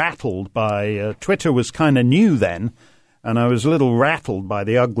little rattled by, Twitter was kind of new then. And I was a little rattled by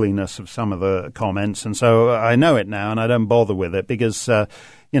the ugliness of some of the comments. And so I know it now and I don't bother with it because,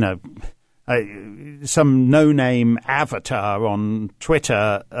 I some no-name avatar on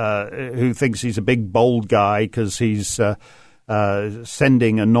Twitter who thinks he's a big, bold guy because he's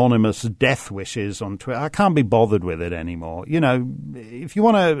sending anonymous death wishes on Twitter. I can't be bothered with it anymore. You know, if you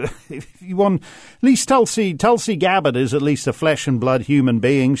want, at least Tulsi Gabbard is at least a flesh and blood human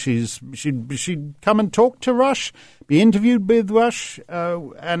being. She'd come and talk to Rush, be interviewed with Rush,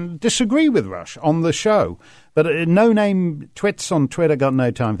 and disagree with Rush on the show. But no-name twits on Twitter, got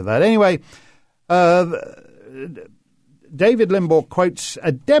no time for that. Anyway, David Limbaugh quotes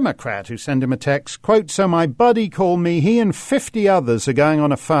a Democrat who sent him a text, quote, "So my buddy called me. He and 50 others are going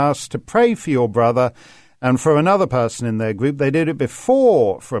on a fast to pray for your brother and for another person in their group. They did it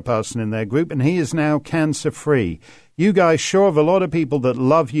before for a person in their group, and he is now cancer-free. You guys sure have a lot of people that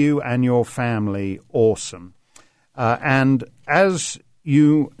love you and your family. Awesome." And as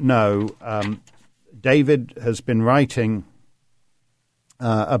you know, David has been writing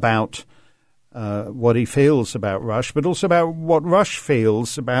about what he feels about Rush, but also about what Rush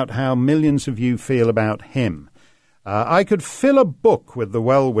feels about how millions of you feel about him. I could fill a book with the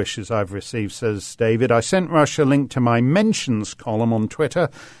well wishes I've received, says David. I sent Rush a link to my mentions column on Twitter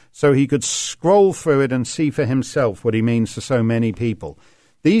so he could scroll through it and see for himself what he means to so many people.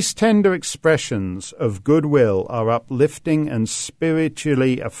 These tender expressions of goodwill are uplifting and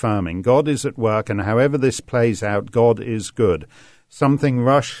spiritually affirming. God is at work, and however this plays out, God is good. Something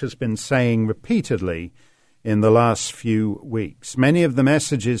Rush has been saying repeatedly in the last few weeks. Many of the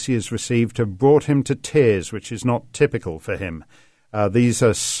messages he has received have brought him to tears, which is not typical for him. These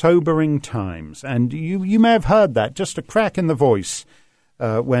are sobering times, and you may have heard that, just a crack in the voice,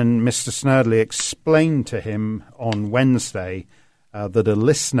 when Mr. Snerdley explained to him on Wednesday that a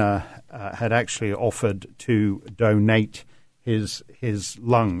listener had actually offered to donate his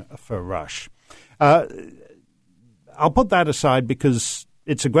lung for Rush. I'll put that aside because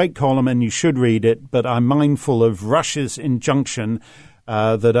it's a great column and you should read it, but I'm mindful of Rush's injunction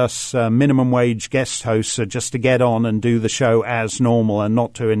that us minimum wage guest hosts are just to get on and do the show as normal and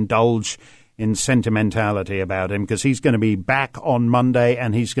not to indulge in sentimentality about him, because he's going to be back on Monday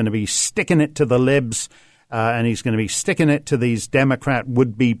and he's going to be sticking it to the libs. And he's going to be sticking it to these Democrat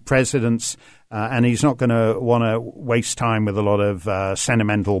would-be presidents, and he's not going to want to waste time with a lot of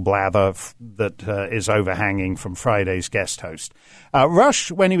sentimental blather that is overhanging from Friday's guest host.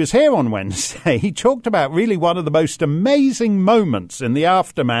 Rush, when he was here on Wednesday, he talked about really one of the most amazing moments in the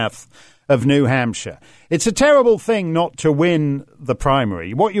aftermath of New Hampshire. It's a terrible thing not to win the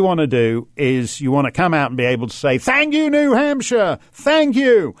primary. What you want to do is you want to come out and be able to say, "Thank you, New Hampshire. Thank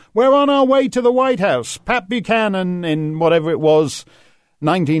you. We're on our way to the White House." Pat Buchanan in whatever it was,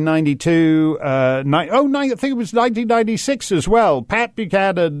 1992, I think it was 1996 as well. Pat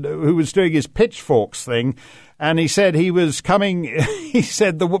Buchanan, who was doing his pitchforks thing, and he said he was coming, he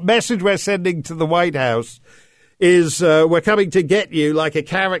said the message we're sending to the White House is we're coming to get you like a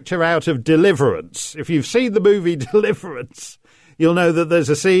character out of Deliverance. If you've seen the movie Deliverance, you'll know that there's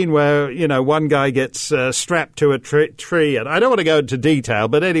a scene where, you know, one guy gets strapped to a tree. And I don't want to go into detail,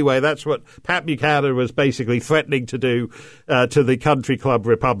 but anyway, that's what Pat Buchanan was basically threatening to do to the country club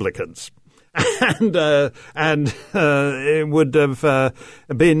Republicans. And it would have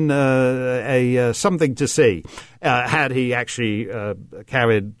been something to see had he actually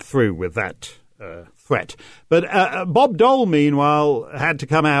carried through with that threat. But Bob Dole, meanwhile, had to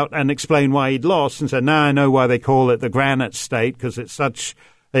come out and explain why he'd lost and said, "No, I know why they call it the Granite State, because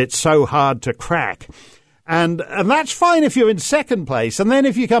it's so hard to crack." And that's fine if you're in second place. And then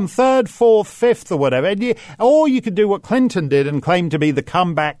if you come third, fourth, fifth or whatever, or you could do what Clinton did and claim to be the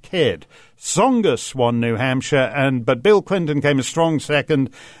comeback kid. Tsongas won New Hampshire, but Bill Clinton came a strong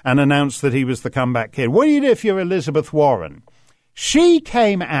second and announced that he was the comeback kid. What do you do if you're Elizabeth Warren? She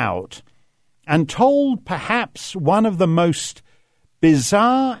came out and told perhaps one of the most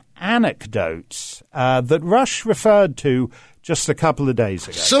bizarre anecdotes that Rush referred to just a couple of days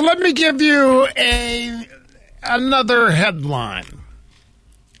ago. So let me give you another headline.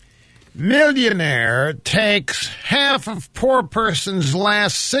 Millionaire takes half of poor person's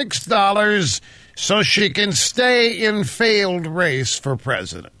last $6 so she can stay in failed race for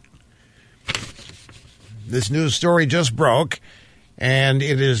president. This news story just broke, and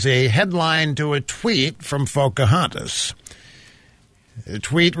it is a headline to a tweet from Pocahontas. The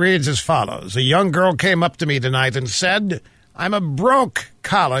tweet reads as follows. A young girl came up to me tonight and said, "I'm a broke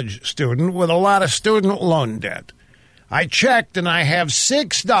college student with a lot of student loan debt. I checked and I have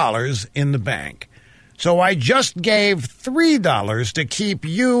 $6 in the bank. So I just gave $3 to keep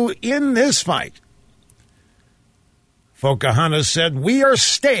you in this fight." Pocahontas said, "We are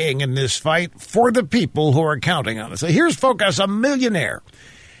staying in this fight for the people who are counting on us." So here's Pocahontas, a millionaire.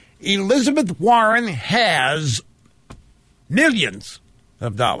 Elizabeth Warren has millions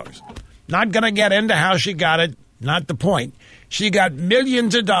of dollars. Not going to get into how she got it. Not the point. She got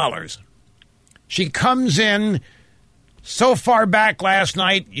millions of dollars. She comes in so far back last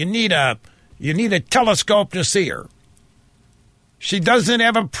night, you need a telescope to see her. She doesn't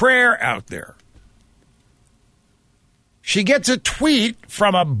have a prayer out there. She gets a tweet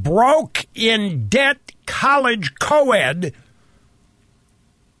from a broke-in-debt college co-ed.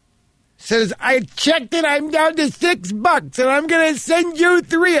 Says, I checked it, I'm down to $6, and I'm going to send you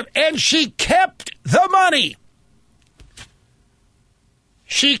 3 of them. And she kept the money.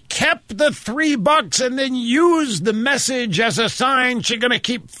 She kept the $3 and then used the message as a sign she's going to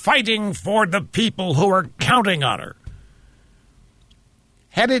keep fighting for the people who are counting on her.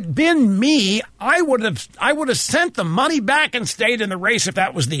 Had it been me, I would have sent the money back and stayed in the race if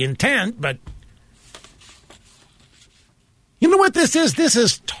that was the intent, but you know what this is? This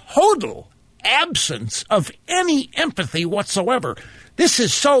is total absence of any empathy whatsoever. This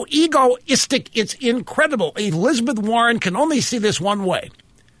is so egoistic, it's incredible. Elizabeth Warren can only see this one way.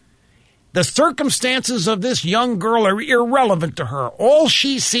 The circumstances of this young girl are irrelevant to her. All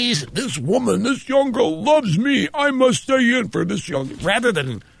she sees, this woman, this young girl loves me. I must stay in for this young... Rather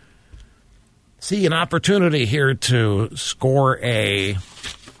than see an opportunity here to score a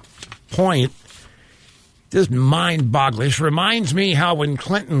point, just mind-boggling. This reminds me how when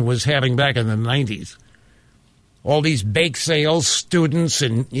Clinton was having back in the 90s, all these bake sales, students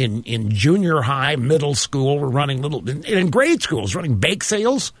in junior high, middle school were running in grade schools, running bake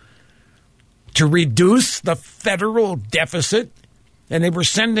sales to reduce the federal deficit, and they were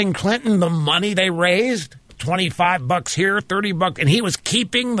sending Clinton the money they raised, $25 here, $30, and he was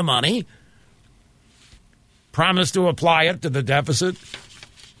keeping the money, promised to apply it to the deficit.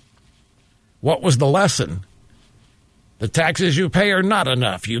 What was the lesson? The taxes you pay are not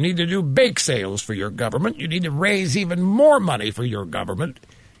enough. You need to do bake sales for your government. You need to raise even more money for your government,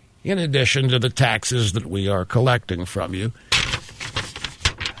 in addition to the taxes that we are collecting from you.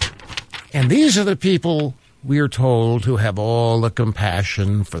 And these are the people, we are told, who have all the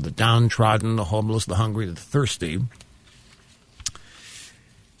compassion for the downtrodden, the homeless, the hungry, the thirsty.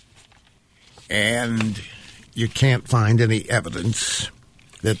 And you can't find any evidence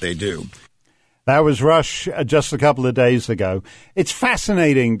that they do. That was Rush just a couple of days ago. It's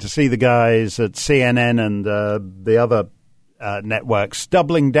fascinating to see the guys at CNN and the other networks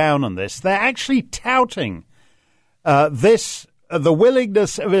doubling down on this. They're actually touting the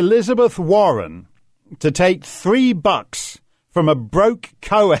willingness of Elizabeth Warren to take $3 from a broke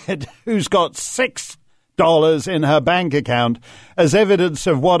co-ed who's got $6 in her bank account as evidence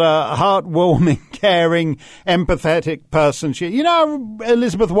of what a heartwarming, caring, empathetic person she... You know,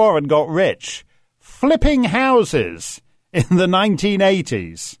 Elizabeth Warren got rich flipping houses in the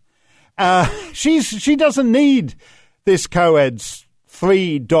 1980s. She doesn't need this co-ed's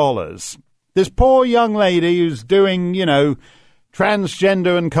 $3. This poor young lady who's doing,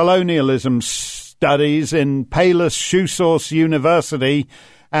 transgender and colonialism studies in Payless Shoe Source University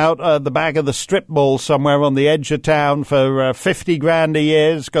out at the back of the strip mall somewhere on the edge of town for $50,000 a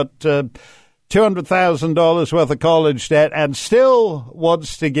year. Has got $200,000 worth of college debt and still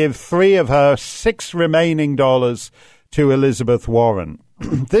wants to give $3 of her $6 remaining to Elizabeth Warren.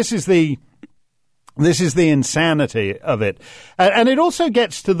 This is the insanity of it. And it also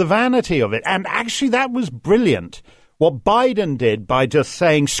gets to the vanity of it. And actually that was brilliant. What Biden did by just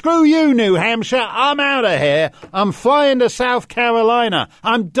saying, screw you, New Hampshire, I'm out of here. I'm flying to South Carolina.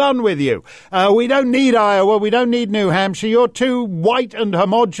 I'm done with you. We don't need Iowa. We don't need New Hampshire. You're too white and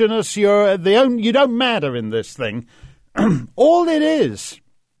homogenous. You don't matter in this thing. All it is,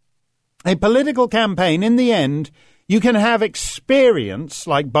 a political campaign, in the end, you can have experience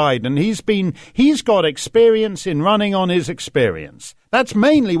like Biden. He's got experience in running on his experience. That's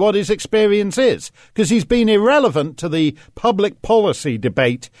mainly what his experience is, because he's been irrelevant to the public policy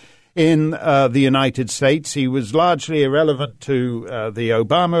debate in the United States. He was largely irrelevant to the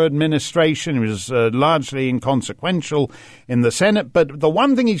Obama administration. He was largely inconsequential in the Senate. But the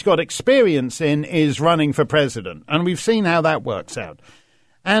one thing he's got experience in is running for president. And we've seen how that works out.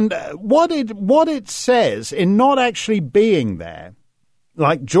 And what it says in not actually being there,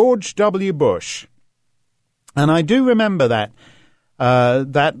 like George W. Bush, and I do remember that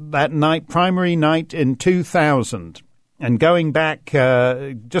night, primary night in 2000, and going back,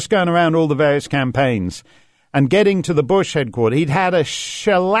 just going around all the various campaigns and getting to the Bush headquarters, he'd had a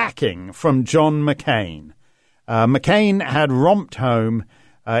shellacking from John McCain. McCain had romped home.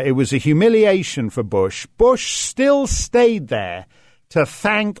 It was a humiliation for Bush. Bush still stayed there to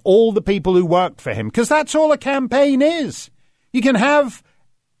thank all the people who worked for him, because that's all a campaign is. You can have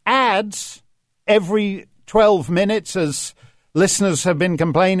ads every 12 minutes, as listeners have been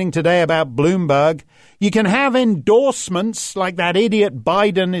complaining today about Bloomberg. You can have endorsements, like that idiot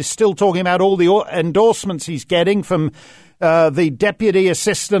Biden is still talking about all the endorsements he's getting from the Deputy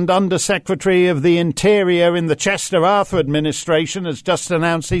Assistant Undersecretary of the Interior in the Chester Arthur administration has just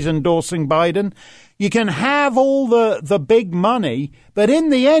announced he's endorsing Biden. You can have all the big money, but in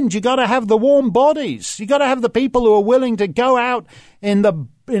the end, you got to have the warm bodies. You got to have the people who are willing to go out in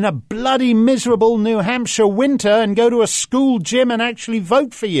a bloody miserable New Hampshire winter and go to a school gym and actually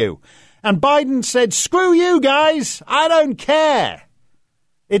vote for you. And Biden said, screw you guys, I don't care.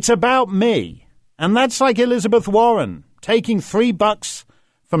 It's about me. And that's like Elizabeth Warren taking $3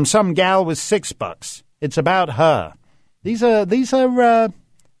 from some gal with $6. It's about her. These are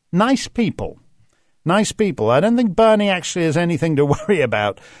nice people. Nice people. I don't think Bernie actually has anything to worry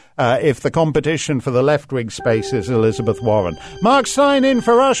about if the competition for the left-wing space is Elizabeth Warren. Mark Steyn in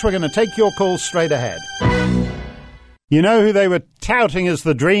for Rush. We're going to take your calls straight ahead. You know who they were touting as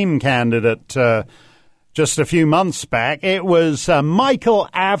the dream candidate just a few months back? It was Michael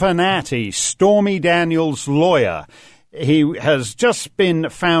Avenatti, Stormy Daniels' lawyer. He has just been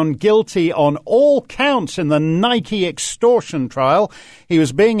found guilty on all counts in the Nike extortion trial. He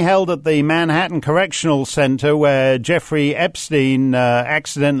was being held at the Manhattan Correctional Center where Jeffrey Epstein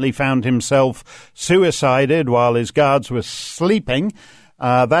accidentally found himself suicided while his guards were sleeping.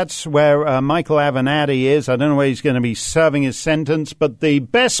 That's where Michael Avenatti is. I don't know where he's going to be serving his sentence, but the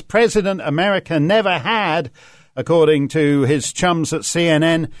best president America never had, according to his chums at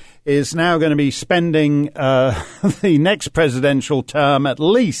CNN, is now going to be spending the next presidential term at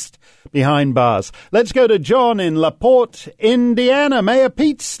least behind bars. Let's go to John in LaPorte, Indiana, Mayor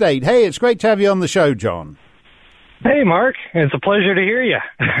Pete's state. Hey, it's great to have you on the show, John. Hey, Mark. It's a pleasure to hear you.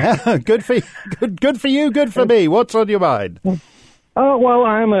 Good for you, good for me. What's on your mind? Oh, well,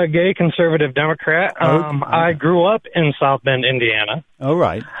 I'm a gay conservative Democrat. I grew up in South Bend, Indiana. All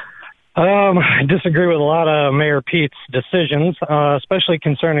right. I disagree with a lot of Mayor Pete's decisions, especially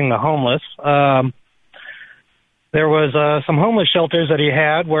concerning the homeless. There was some homeless shelters that he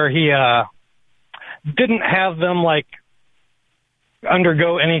had where he didn't have them, like,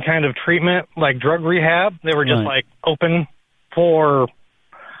 undergo any kind of treatment, like drug rehab. They were just, like, open for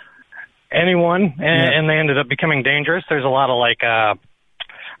anyone, and they ended up becoming dangerous. There's a lot of, like,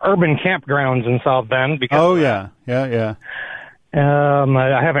 urban campgrounds in South Bend. Because, yeah.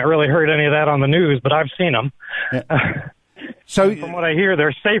 I haven't really heard any of that on the news, but I've seen them. Yeah. So, from what I hear,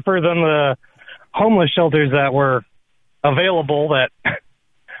 they're safer than the homeless shelters that were available that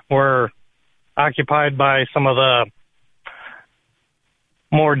were occupied by some of the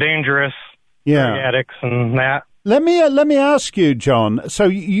more dangerous drug addicts and that. Let me ask you, John. So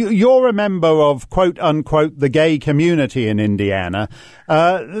you're a member of quote unquote the gay community in Indiana.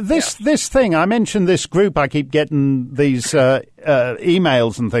 This thing I mentioned, this group I keep getting these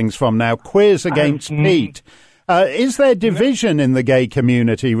emails and things from now. Queers Against Pete. Is there division in the gay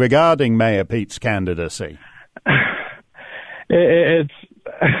community regarding Mayor Pete's candidacy? It's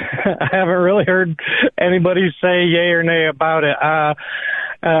I haven't really heard anybody say yay or nay about it.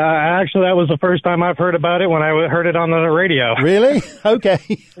 Actually, that was the first time I've heard about it when I heard it on the radio. Really?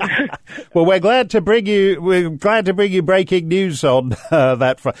 Okay. Well, we're glad to bring you breaking news on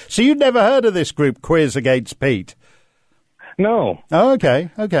that front. So you'd never heard of this group, Queers Against Pete? No. Oh, okay.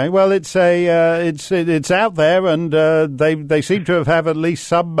 Well, it's out there, and they seem to have at least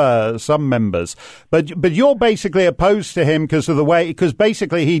some members. But you're basically opposed to him because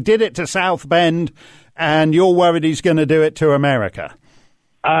basically he did it to South Bend, and you're worried he's going to do it to America.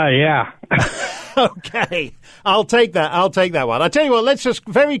 Yeah. Okay. I'll take that one. I'll tell you what, let's just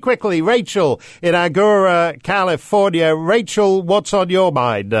very quickly, Rachel in Agoura, California. Rachel, what's on your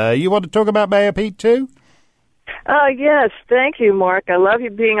mind? You want to talk about Mayor Pete too? Yes. Thank you, Mark. I love you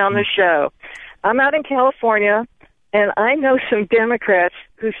being on the show. I'm out in California, and I know some Democrats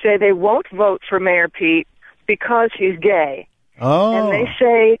who say they won't vote for Mayor Pete because he's gay. Oh. And they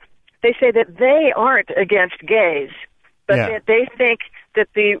say that they aren't against gays, but that they think that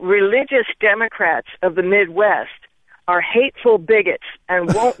the religious Democrats of the Midwest are hateful bigots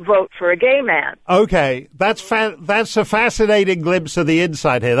and won't vote for a gay man. Okay, that's a fascinating glimpse of the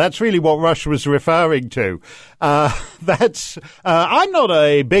inside here. That's really what Rush was referring to. I'm not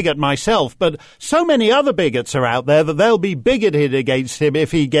a bigot myself, but so many other bigots are out there that they'll be bigoted against him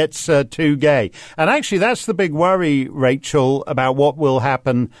if he gets too gay. And actually, that's the big worry, Rachel, about what will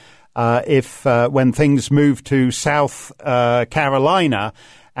happen when things move to South Carolina.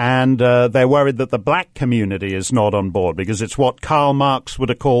 And they're worried that the black community is not on board because it's what Karl Marx would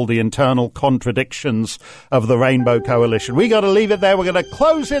have called the internal contradictions of the Rainbow Coalition. We got to leave it there. We're going to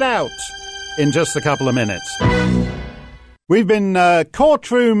close it out in just a couple of minutes. We've been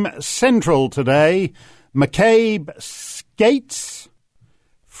courtroom central today. McCabe skates.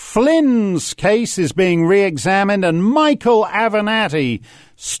 Flynn's case is being re-examined, and Michael Avenatti,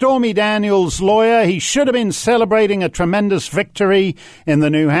 Stormy Daniels' lawyer, he should have been celebrating a tremendous victory in the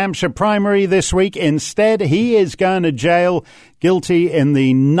New Hampshire primary this week. Instead, he is going to jail, guilty in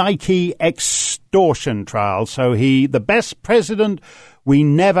the Nike extortion trial. So the best president we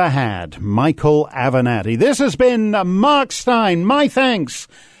never had, Michael Avenatti. This has been Mark Steyn. My thanks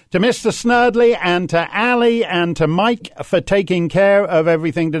to Mr. Snerdley and to Ali and to Mike for taking care of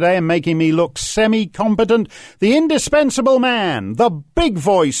everything today and making me look semi-competent. The indispensable man, the big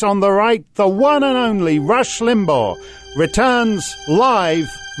voice on the right, the one and only Rush Limbaugh, returns live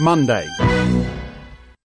Monday.